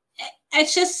 Like,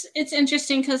 it's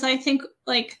interesting because I think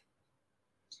like,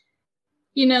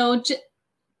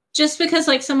 just because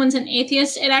like someone's an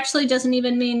atheist, it actually doesn't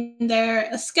even mean they're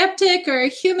a skeptic or a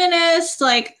humanist,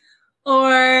 like,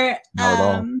 or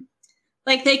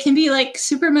like they can be like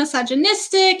super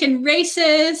misogynistic and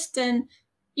racist and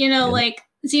like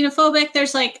xenophobic.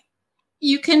 There's like,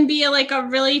 you can be like a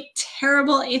really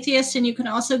terrible atheist, and you can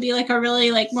also be like a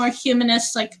really like more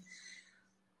humanist, like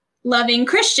loving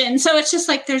Christian. So it's just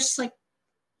like, there's like,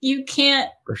 you can't.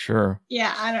 For sure.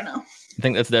 Yeah, I don't know. I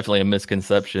think that's definitely a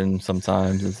misconception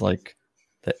sometimes. It's like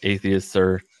that atheists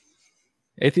are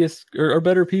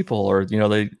better people, or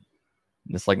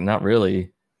it's like, not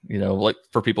really. Like,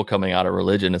 for people coming out of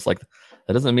religion, it's like,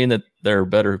 that doesn't mean that they're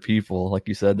better people. Like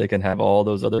you said, they can have all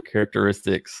those other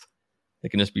characteristics They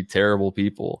can just be terrible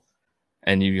people.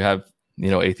 And you have,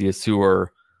 atheists who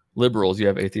are liberals. You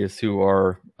have atheists who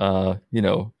are,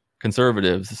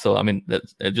 conservatives. So, I mean, that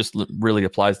it just really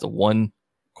applies to one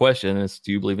question. Is,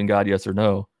 do you believe in God? Yes or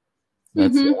no?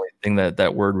 That's the only thing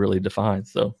that word really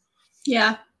defines. So,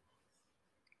 yeah.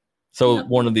 So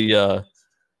one of the,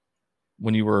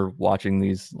 when you were watching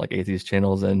these like atheist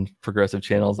channels and progressive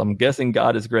channels, I'm guessing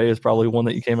God is Gray is probably one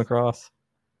that you came across.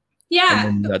 Yeah.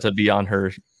 And then to be on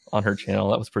her channel.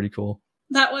 That was pretty cool.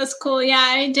 That was cool. Yeah.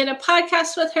 I did a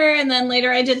podcast with her, and then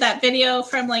later I did that video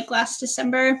from like last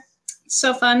December.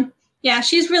 So fun. Yeah.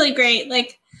 She's really great.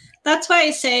 Like, that's why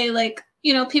I say, like,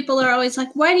 people are always like,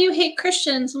 why do you hate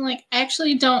Christians? I'm like, I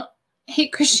actually don't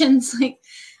hate Christians. Like,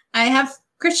 I have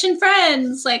Christian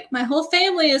friends. Like, my whole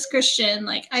family is Christian.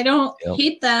 Like, I don't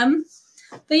hate them.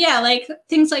 But yeah, like,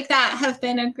 things like that have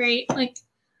been a great, like,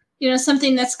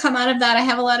 something that's come out of that. I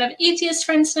have a lot of atheist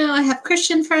friends now. I have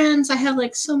Christian friends. I have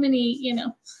like so many,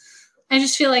 I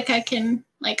just feel like I can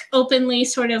like openly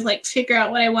sort of like figure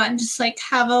out what I want and just like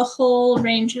have a whole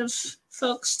range of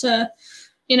folks to,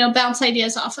 bounce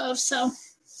ideas off of. So,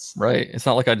 right. It's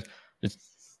not like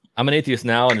I'm an atheist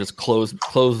now and just close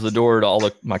the door to all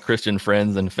my Christian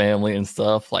friends and family and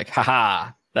stuff. Like,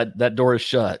 haha, that door is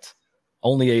shut.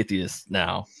 Only atheists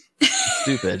now.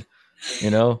 Stupid.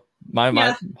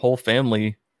 My whole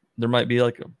family, there might be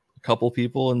like a couple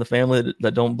people in the family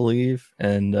that don't believe.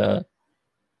 And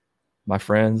my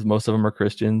friends, most of them are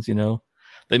Christians,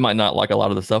 They might not like a lot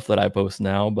of the stuff that I post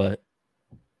now, but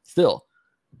still,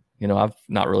 I've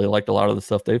not really liked a lot of the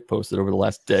stuff they've posted over the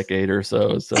last decade or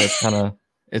so. So it's kind of,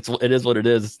 it is what it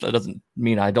is. That doesn't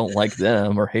mean I don't like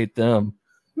them or hate them.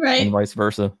 Right. And vice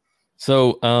versa.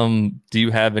 So, do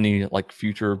you have any like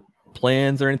future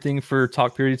plans or anything for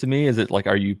Talk Purity to Me? Is it like,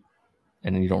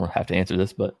 and you don't have to answer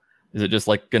this, but is it just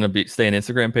like going to stay an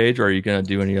Instagram page, or are you going to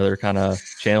do any other kind of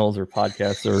channels or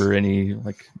podcasts or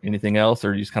anything else? Or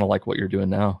are you just kind of like what you're doing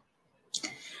now?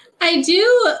 I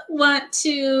do want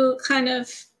to kind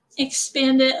of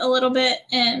expand it a little bit,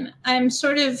 and I'm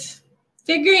sort of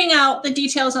figuring out the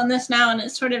details on this now, and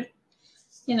it's sort of,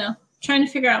 trying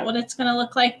to figure out what it's going to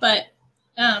look like, but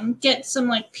get some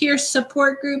like peer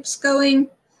support groups going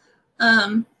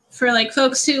for like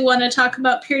folks who want to talk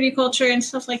about purity culture and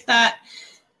stuff like that.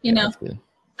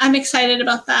 I'm excited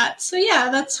about that. So yeah,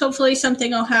 that's hopefully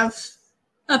something I'll have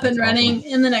up and running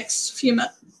awesome. In the next few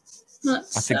months.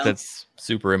 I think that's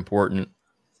super important.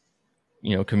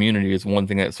 Community is one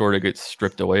thing that sort of gets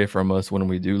stripped away from us when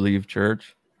we do leave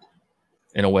church,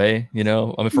 in a way. I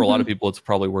mean, for a lot of people, it's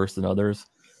probably worse than others.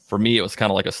 For me, it was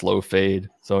kind of like a slow fade,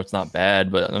 so it's not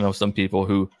bad. But I know some people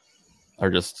who are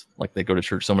just like, they go to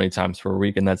church so many times per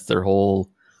week, and that's their whole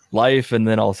life, and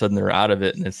then all of a sudden they're out of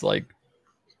it, and it's like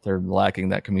they're lacking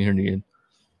that community. And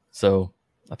so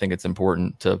I think it's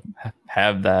important to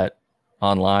have that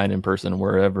online, in person,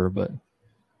 wherever. But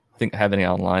I think having it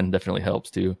online definitely helps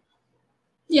too.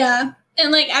 Yeah.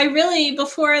 And like,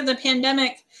 before the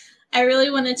pandemic, I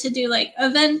really wanted to do like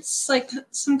events, like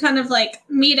some kind of like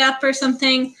meetup or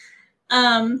something.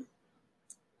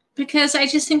 Because I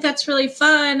just think that's really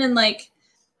fun. And like,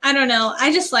 I don't know,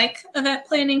 I just like event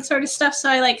planning sort of stuff. So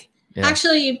I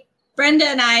actually, Brenda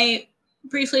and I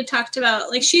briefly talked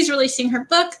about, like, she's releasing her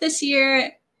book this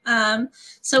year.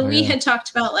 We had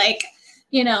talked about like,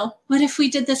 what if we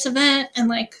did this event and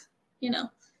like,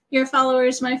 your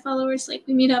followers, my followers, like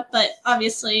we meet up, but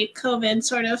obviously COVID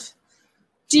sort of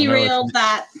derailed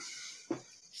that.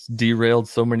 Derailed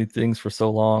so many things for so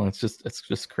long. It's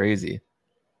just crazy.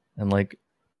 And like,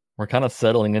 we're kind of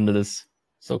settling into this,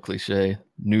 so cliche,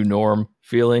 new norm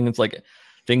feeling. It's like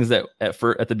things that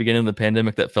at the beginning of the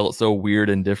pandemic that felt so weird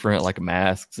and different, like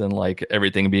masks and like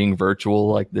everything being virtual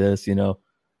like this, now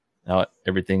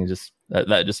everything just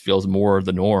that just feels more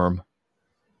the norm,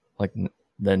 like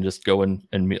than just going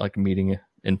and meeting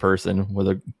in person with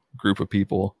a group of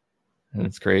people. And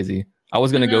it's crazy. I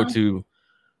was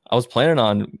planning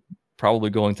on probably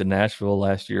going to Nashville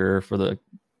last year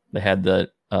they had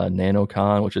the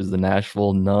NanoCon, which is the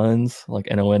Nashville Nuns, like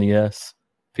NONES,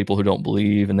 people who don't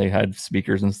believe, and they had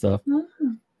speakers and stuff.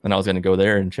 Mm-hmm. And I was going to go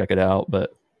there and check it out,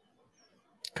 but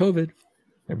COVID,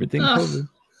 everything COVID.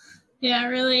 Yeah,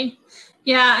 really.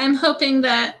 Yeah, I'm hoping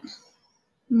that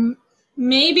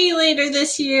maybe later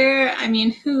this year. I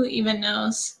mean, who even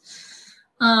knows?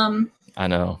 I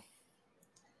know.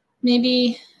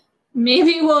 Maybe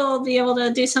we'll be able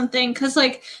to do something, because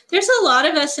like there's a lot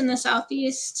of us in the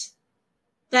Southeast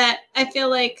that I feel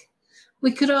like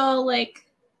we could all like,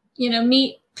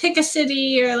 pick a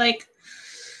city or like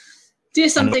do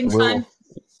something fun.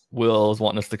 Will is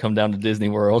wanting us to come down to Disney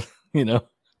World,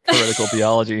 heretical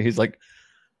theology. He's like,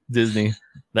 Disney,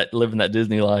 that living that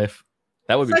Disney life.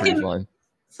 That would be pretty fun.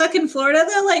 Fucking Florida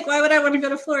though, like why would I want to go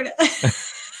to Florida?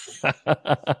 He's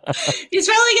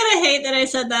probably gonna hate that I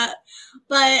said that,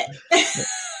 but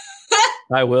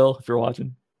I will if you're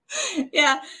watching.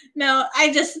 Yeah, no,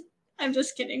 I'm just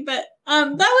kidding, but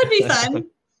that would be fun.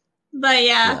 But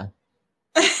yeah.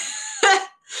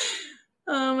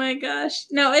 Oh my gosh,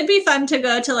 no, it'd be fun to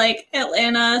go to like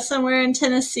Atlanta, somewhere in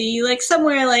Tennessee, like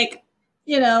somewhere like,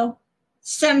 you know,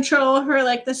 central for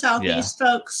like the Southeast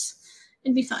folks.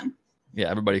 It'd be fun. Yeah,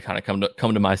 everybody kind of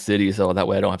come to my city, so that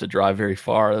way I don't have to drive very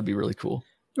far. That'd be really cool.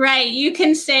 Right, you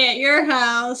can stay at your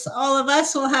house. All of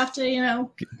us will have to, you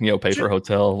know, pay for a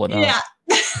hotel, whatnot. Yeah,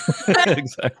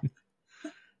 exactly.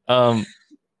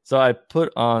 So I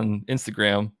put on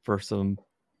Instagram for some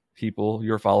people,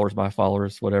 your followers, my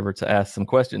followers, whatever, to ask some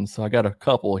questions. So I got a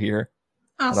couple here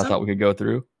that I thought we could go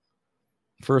through.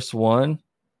 First one: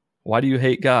 why do you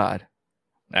hate God?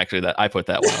 Actually, that I put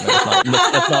that one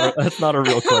on. That's not a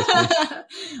real question.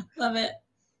 Love it.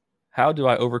 How do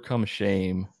I overcome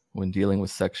shame when dealing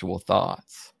with sexual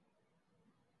thoughts?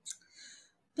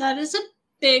 That is a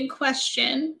big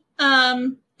question.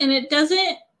 And it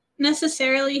doesn't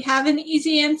necessarily have an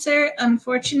easy answer,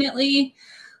 unfortunately.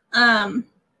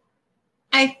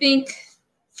 I think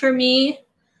for me,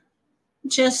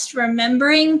 just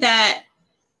remembering that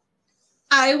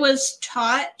I was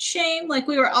taught shame, like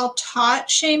we were all taught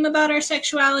shame about our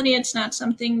sexuality. It's not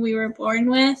something we were born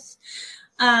with.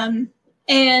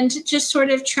 And just sort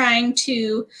of trying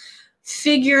to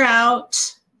figure out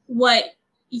what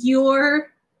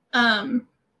your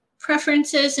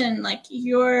preferences and like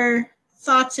your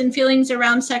thoughts and feelings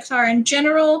around sex are in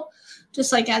general,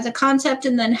 just like as a concept,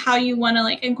 and then how you want to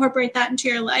like incorporate that into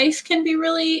your life can be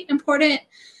really important,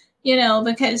 you know,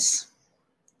 because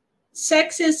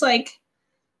sex is like,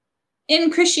 in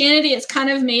Christianity, it's kind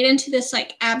of made into this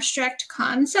like abstract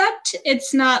concept.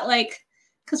 It's not like,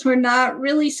 because we're not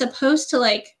really supposed to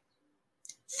like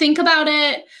think about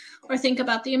it or think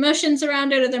about the emotions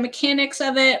around it or the mechanics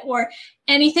of it or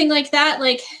anything like that.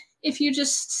 Like if you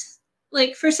just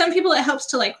like, for some people, it helps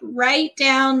to like write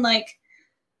down like,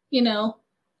 you know,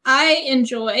 I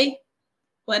enjoy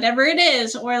whatever it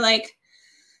is, or like,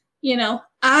 you know,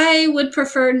 I would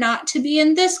prefer not to be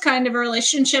in this kind of a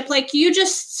relationship. Like you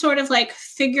just sort of like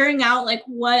figuring out like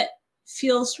what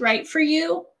feels right for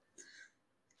you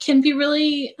can be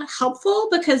really helpful,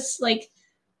 because like,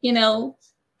 you know,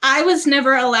 I was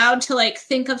never allowed to like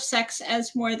think of sex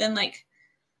as more than like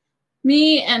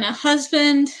me and a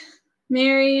husband,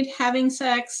 married, having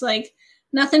sex, like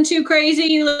nothing too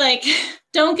crazy, like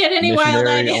don't get any wild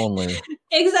ideas. Only.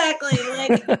 Exactly,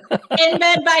 like in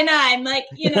bed by 9, like,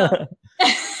 you know.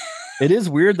 It is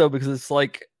weird though, because it's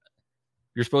like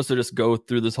you're supposed to just go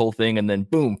through this whole thing and then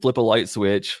boom, flip a light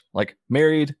switch, like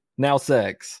married, now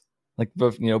sex. Like,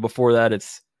 you know, before that,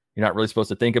 it's you're not really supposed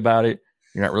to think about it.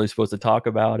 You're not really supposed to talk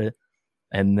about it.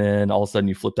 And then all of a sudden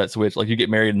you flip that switch, like you get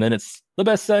married and then it's the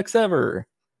best sex ever.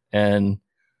 And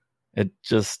it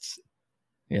just,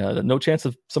 yeah, no chance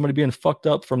of somebody being fucked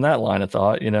up from that line of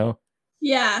thought, you know?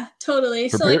 Yeah,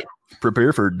 totally.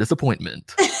 Prepare for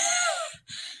disappointment.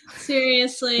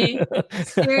 Seriously.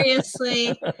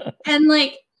 And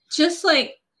like, just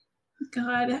like,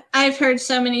 God, I've heard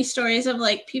so many stories of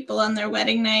like people on their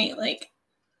wedding night, like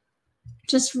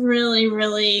just really,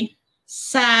 really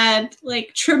sad,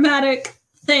 like traumatic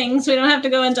things. We don't have to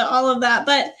go into all of that,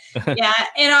 but yeah,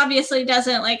 it obviously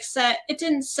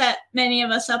didn't set many of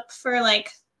us up for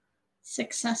like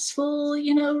successful,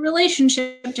 you know,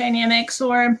 relationship dynamics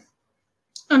or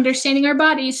understanding our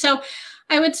bodies. So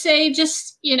I would say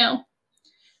just, you know,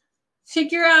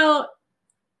 figure out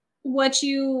what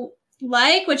you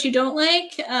like, what you don't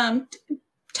like.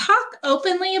 Talk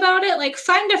openly about it. Like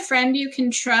find a friend you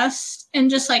can trust and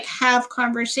just like have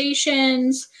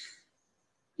conversations.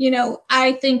 You know,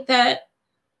 I think that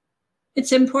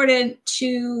it's important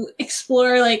to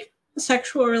explore like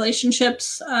sexual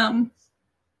relationships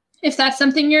if that's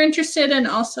something you're interested in.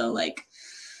 Also like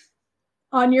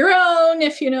on your own,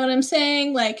 if you know what I'm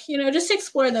saying, like, you know, just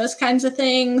explore those kinds of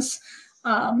things.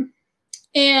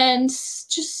 And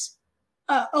just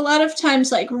a lot of times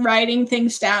like writing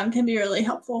things down can be really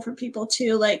helpful for people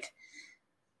too. Like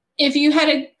if you had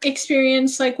an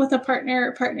experience like with a partner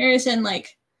or partners and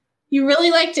like you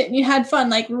really liked it and you had fun,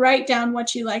 like write down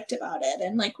what you liked about it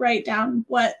and like write down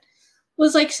what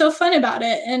was like so fun about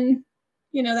it. And,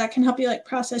 you know, that can help you like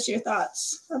process your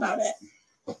thoughts about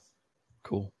it.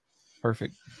 Cool.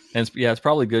 Perfect. And it's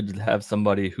probably good to have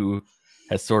somebody who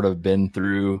has sort of been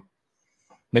through,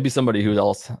 maybe somebody who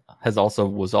was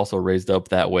also raised up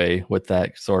that way with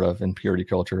that sort of in purity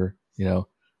culture, you know,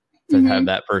 to have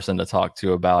that person to talk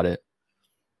to about it,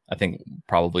 I think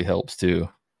probably helps too.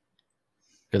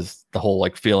 Because the whole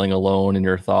like feeling alone in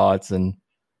your thoughts and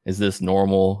is this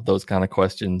normal? Those kind of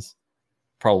questions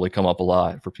probably come up a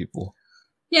lot for people.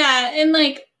 Yeah. And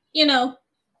like, you know,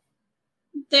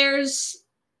 there's,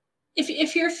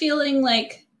 if you're feeling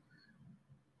like,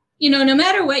 you know, no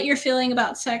matter what you're feeling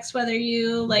about sex, whether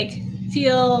you like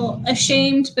feel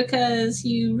ashamed because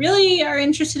you really are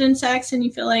interested in sex and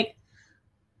you feel like,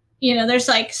 you know, there's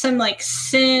like some like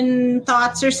sin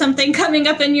thoughts or something coming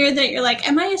up in you that you're like,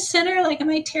 am I a sinner? Like, am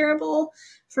I terrible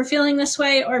for feeling this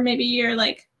way? Or maybe you're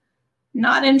like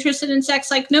not interested in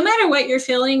sex. Like, no matter what you're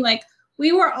feeling, like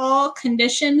we were all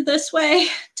conditioned this way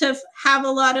to have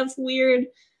a lot of weird,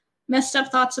 messed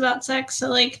up thoughts about sex. So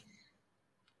like,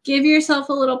 give yourself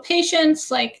a little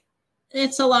patience. Like,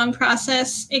 it's a long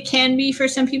process. It can be for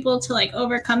some people to like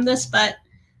overcome this, but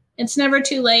it's never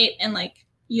too late and like,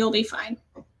 you'll be fine.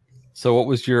 So what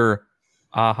was your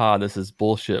aha, this is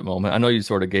bullshit moment? I know you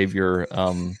sort of gave your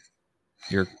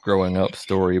growing up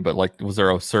story, but like, was there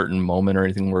a certain moment or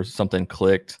anything where something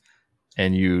clicked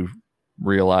and you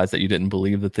realized that you didn't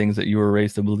believe the things that you were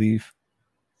raised to believe?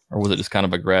 Or was it just kind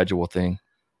of a gradual thing?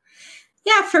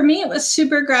 Yeah, for me, it was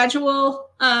super gradual.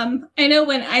 I know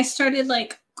when I started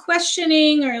like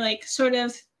questioning or like sort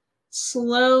of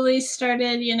slowly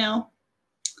started, you know,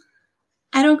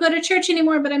 I don't go to church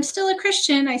anymore, but I'm still a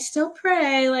Christian. I still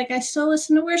pray. Like, I still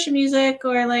listen to worship music,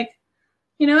 or like,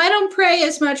 you know, I don't pray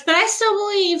as much, but I still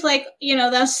believe, like, you know,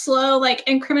 those slow like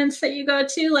increments that you go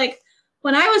to. Like,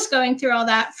 when I was going through all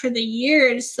that for the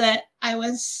years that I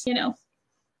was, you know,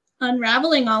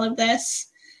 unraveling all of this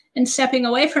and stepping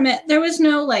away from it, there was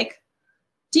no like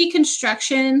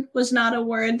deconstruction was not a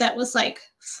word that was like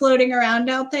floating around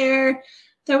out there.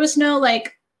 There was no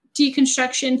like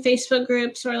deconstruction Facebook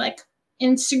groups or like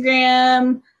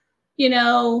Instagram. You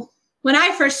know, when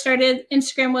I first started,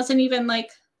 Instagram wasn't even like,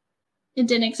 it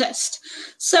didn't exist.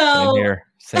 So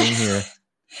same here.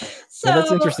 So yeah,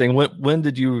 that's interesting. When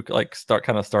did you like start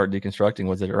deconstructing?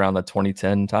 Was it around the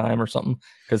 2010 time or something?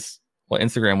 Because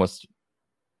Instagram was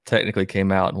technically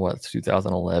came out in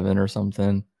 2011 or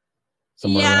something.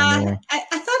 Yeah, I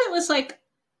thought it was like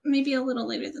maybe a little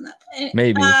later than that.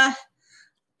 Maybe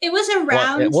it was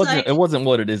around. Well, it wasn't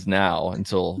what it is now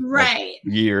until right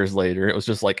like years later. It was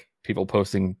just like people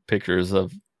posting pictures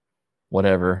of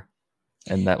whatever,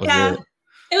 and that was it.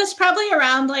 It was probably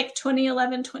around like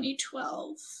 2011,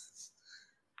 2012.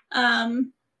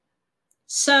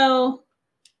 So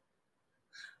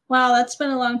wow, that's been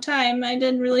a long time. I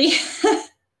didn't really.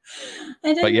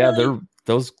 But yeah,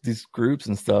 these groups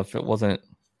and stuff.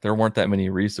 There weren't that many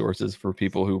resources for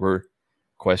people who were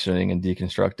questioning and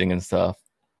deconstructing and stuff.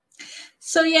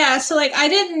 So yeah, so like I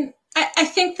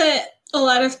think that a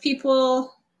lot of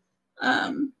people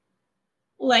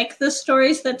like the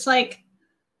stories that's like,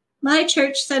 my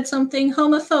church said something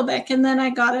homophobic and then I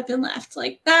got up and left.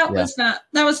 Like that was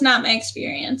not my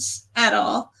experience at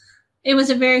all. It was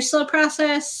a very slow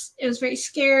process. It was very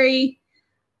scary.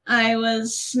 I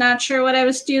was not sure what I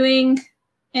was doing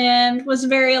and was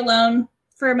very alone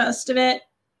for most of it,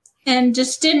 and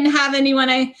just didn't have anyone.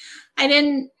 I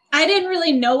didn't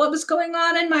really know what was going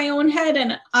on in my own head,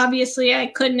 and obviously I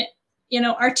couldn't, you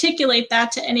know, articulate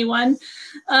that to anyone.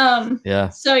 Yeah.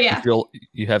 So yeah,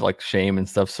 you have like shame and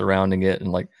stuff surrounding it,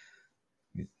 and like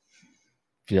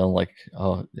feeling like,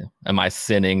 oh, am I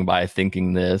sinning by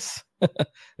thinking this?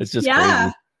 It's just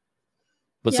crazy.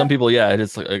 But some people, it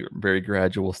is like a very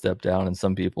gradual step down, and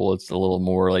some people it's a little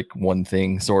more like one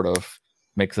thing sort of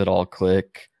makes it all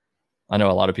click. I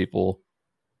know a lot of people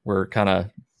were kind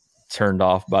of turned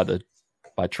off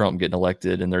by Trump getting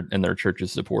elected and their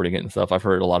churches supporting it and stuff. I've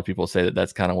heard a lot of people say that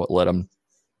that's kind of what led them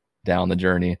down the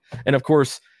journey. And of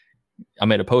course, I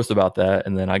made a post about that,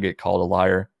 and then I get called a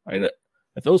liar.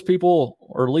 If those people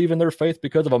are leaving their faith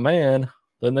because of a man,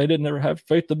 then they didn't ever have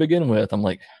faith to begin with. I'm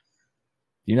like,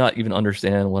 do you not even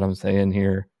understand what I'm saying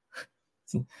here?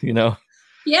 You know?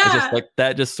 Yeah. It's just like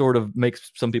that just sort of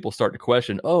makes some people start to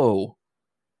question, oh,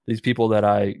 these people that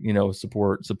I, you know,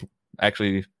 support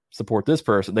actually support this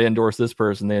person. They endorse this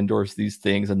person. They endorse these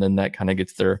things. And then that kind of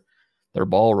gets their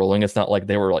ball rolling. It's not like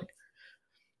they were like,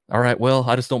 all right, well,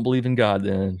 I just don't believe in God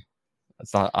then.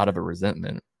 It's not out of a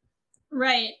resentment.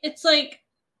 Right. It's like,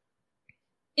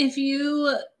 if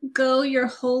you go your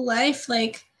whole life,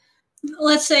 like,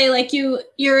 let's say like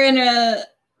you're in a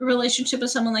relationship with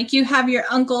someone, like you have your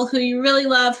uncle who you really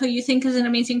love, who you think is an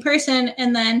amazing person,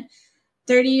 and then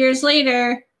 30 years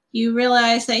later you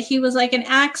realize that he was like an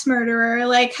axe murderer,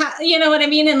 like, you know what I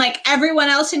mean? And like everyone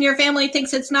else in your family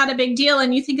thinks it's not a big deal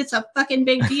and you think it's a fucking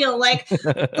big deal. Like,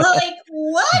 like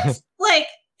what? Like,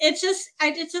 it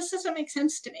just doesn't make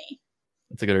sense to me.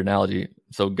 That's a good analogy.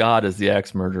 So God is the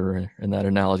axe murderer in that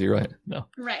analogy, right? No,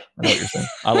 right. I know what you're saying.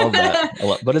 I love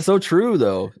that. But it's so true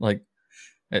though. Like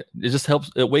it just helps.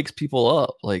 It wakes people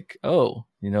up. Like, oh,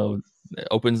 it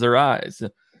opens their eyes.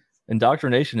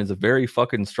 Indoctrination is a very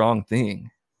fucking strong thing.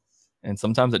 And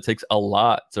sometimes it takes a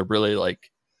lot to really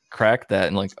like crack that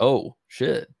and like, oh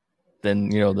shit. Then,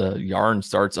 the yarn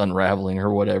starts unraveling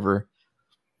or whatever.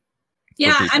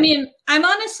 Yeah. I mean, I'm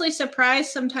honestly surprised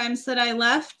sometimes that I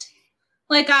left.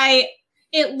 Like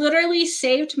it literally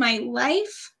saved my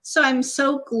life. So I'm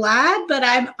so glad, but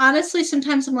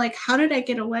sometimes I'm like, how did I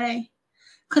get away?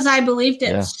 Because I believed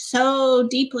it so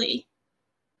deeply.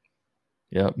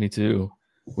 Yeah, me too.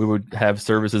 We would have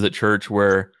services at church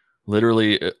where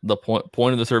literally the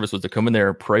point of the service was to come in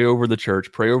there, pray over the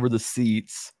church, pray over the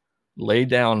seats, lay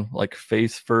down like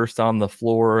face first on the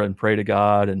floor and pray to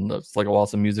God. And it's like while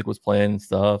some music was playing and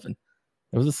stuff. And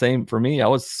it was the same for me. I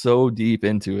was so deep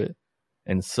into it.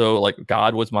 And so like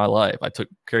God was my life. I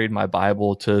carried my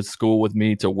Bible to school with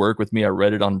me, to work with me. I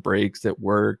read it on breaks at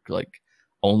work, like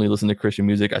only listen to Christian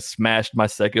music. I smashed my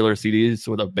secular CDs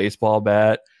with a baseball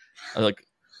bat. Like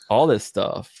all this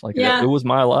stuff. Like it was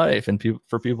my life. And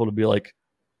for people to be like,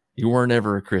 you weren't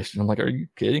ever a Christian. I'm like, are you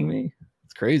kidding me?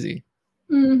 It's crazy.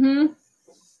 Mm-hmm.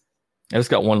 I just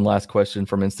got one last question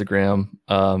from Instagram.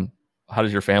 How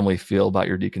does your family feel about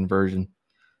your deconversion?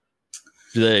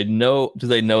 Do they know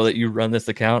that you run this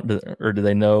account, or do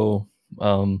they know,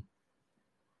 I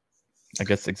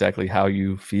guess, exactly how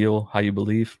you feel, how you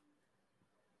believe?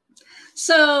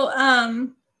 So,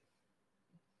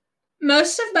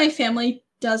 most of my family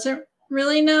doesn't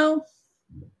really know.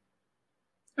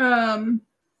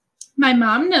 My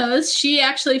mom knows. She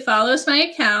actually follows my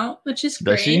account, which is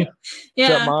great. Does she?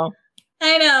 Yeah. What's up, Mom?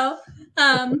 I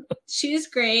know. She's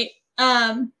great.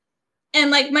 And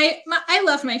like I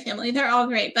love my family. They're all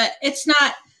great, but it's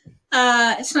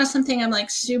not something I'm like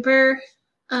super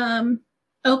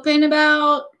open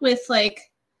about with like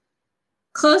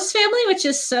close family, which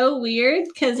is so weird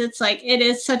because it's like it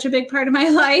is such a big part of my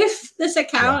life, this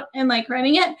account and like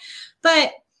running it.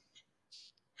 But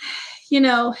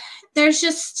there's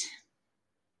just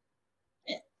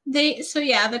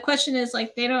the question is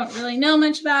like they don't really know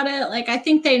much about it. Like I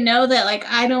think they know that like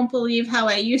I don't believe how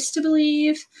I used to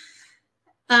believe.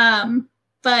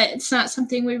 But it's not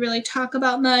something we really talk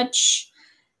about much.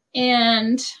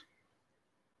 And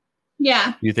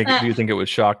do you think it would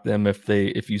shock them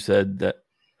if you said that,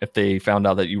 if they found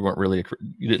out that you weren't really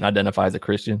you didn't identify as a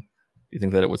Christian? Do you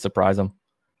think that it would surprise them?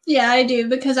 Yeah, I do,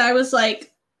 because I was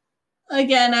like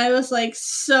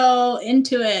so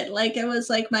into it. Like it was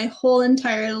like my whole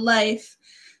entire life.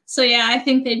 So yeah, I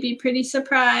think they'd be pretty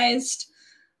surprised.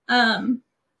 And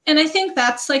I think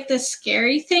that's like the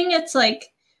scary thing. It's like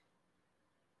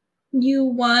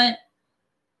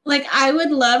I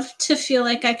would love to feel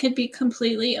like I could be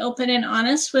completely open and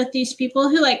honest with these people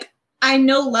who like I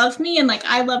know love me and like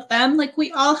I love them. Like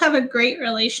we all have a great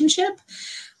relationship,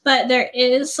 but there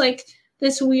is like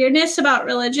this weirdness about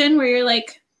religion where you're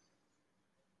like,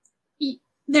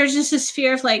 there's just this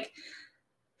fear of like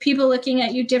people looking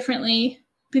at you differently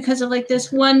because of like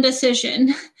this one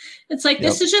decision. It's like,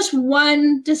 this is just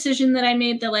one decision that I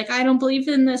made that like, I don't believe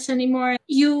in this anymore.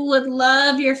 You would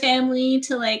love your family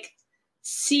to like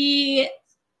see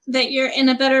that you're in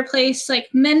a better place, like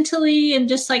mentally and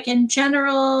just like in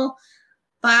general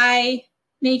by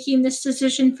making this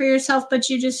decision for yourself. But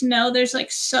you just know there's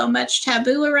like so much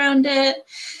taboo around it.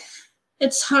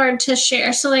 It's hard to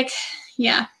share. So like,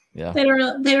 yeah. They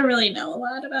don't really know a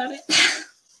lot about it.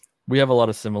 We have a lot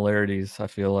of similarities, I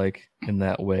feel like, in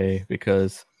that way,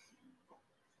 because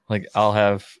like I'll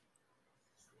have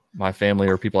my family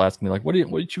or people asking me like, what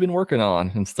you been working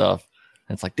on and stuff.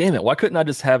 And it's like, damn it, why couldn't I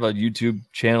just have a YouTube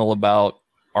channel about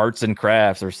arts and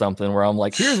crafts or something where I'm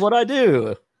like, here's what I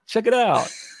do, check it out.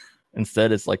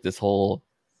 Instead, it's like this whole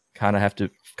kind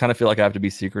of feel like I have to be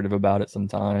secretive about it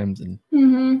sometimes and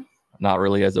not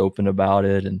really as open about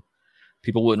it, and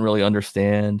people wouldn't really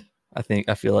understand. I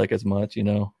feel like as much,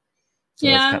 So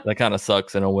that kind of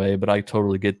sucks in a way, but I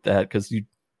totally get that, because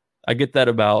I get that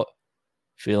about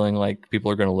feeling like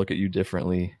people are going to look at you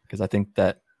differently, because I think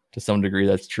that to some degree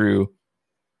that's true.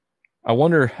 I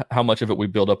wonder how much of it we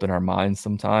build up in our minds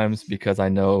sometimes, because I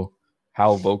know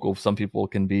how vocal some people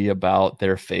can be about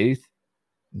their faith.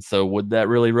 And so would that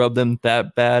really rub them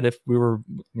that bad if we were,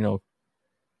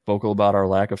 vocal about our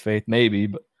lack of faith? Maybe,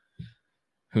 but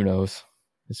who knows?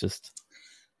 It's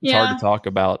hard to talk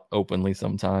about openly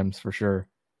sometimes, for sure.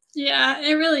 Yeah,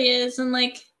 it really is. And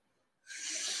like,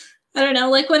 I don't know.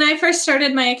 Like when I first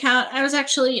started my account, I was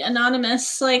actually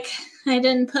anonymous. Like I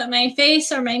didn't put my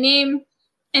face or my name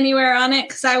anywhere on it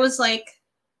because I was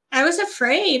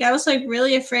afraid. I was like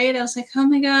really afraid. I was like, oh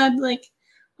my God, like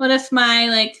what if my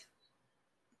like,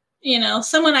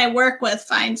 someone I work with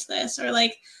finds this, or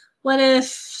like, what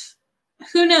if,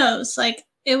 who knows? Like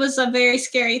it was a very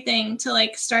scary thing to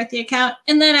like start the account.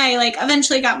 And then I like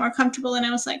eventually got more comfortable and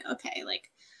I was like, okay, like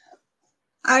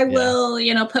I will,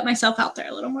 put myself out there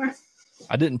a little more.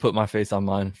 I didn't put my face on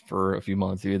mine for a few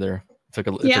months either. It took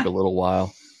a little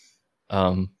while.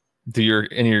 Do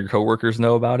any of your coworkers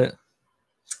know about it?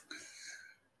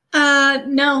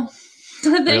 No,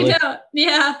 they Really? don't.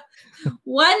 Yeah.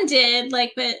 One did,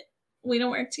 like, but we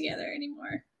don't work together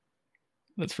anymore.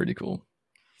 That's pretty cool.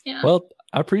 Yeah. Well,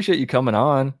 I appreciate you coming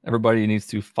on. Everybody needs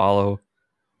to follow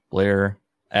Blair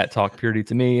at Talk Purity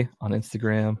to Me on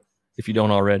Instagram if you don't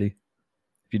already.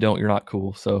 If you don't, you're not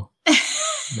cool. So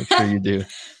make sure you do.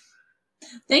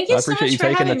 Thank you so much. I appreciate you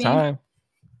taking the time.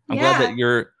 I'm glad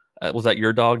that was that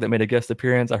your dog that made a guest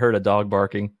appearance? I heard a dog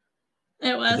barking.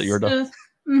 It was. Was it your dog?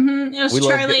 It was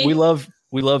Charlie.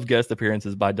 We love guest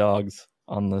appearances by dogs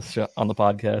on the show, on the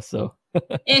podcast. So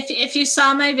if you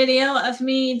saw my video of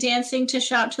me dancing to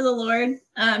Shout to the Lord,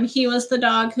 he was the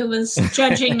dog who was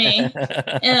judging me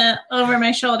over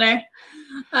my shoulder.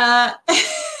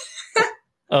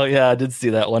 Oh yeah, I did see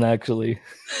that one actually.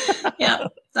 Yeah,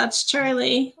 that's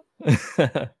Charlie.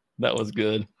 That was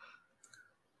good.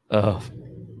 Oh,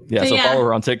 yeah. So follow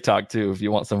her on TikTok too if you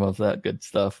want some of that good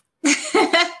stuff.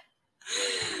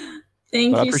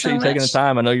 Thank you. I appreciate you taking the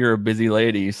time. I know you're a busy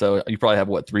lady, so you probably have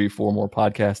 3-4 more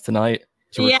podcasts tonight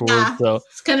to record. So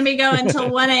it's gonna be going till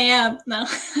 1 a.m. No,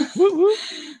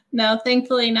 no,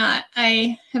 thankfully not.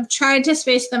 I have tried to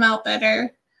space them out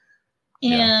better,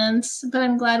 but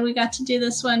I'm glad we got to do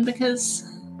this one because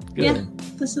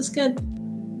this is good.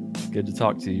 Good to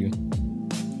talk to you.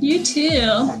 You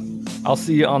too. I'll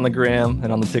see you on the gram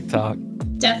and on the TikTok.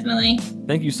 Definitely.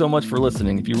 Thank you so much for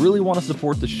listening. If you really want to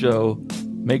support the show,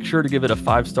 make sure to give it a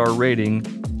 5-star rating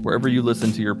wherever you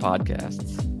listen to your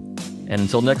podcasts. And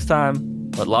until next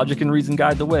time, let logic and reason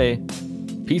guide the way.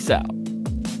 Peace out.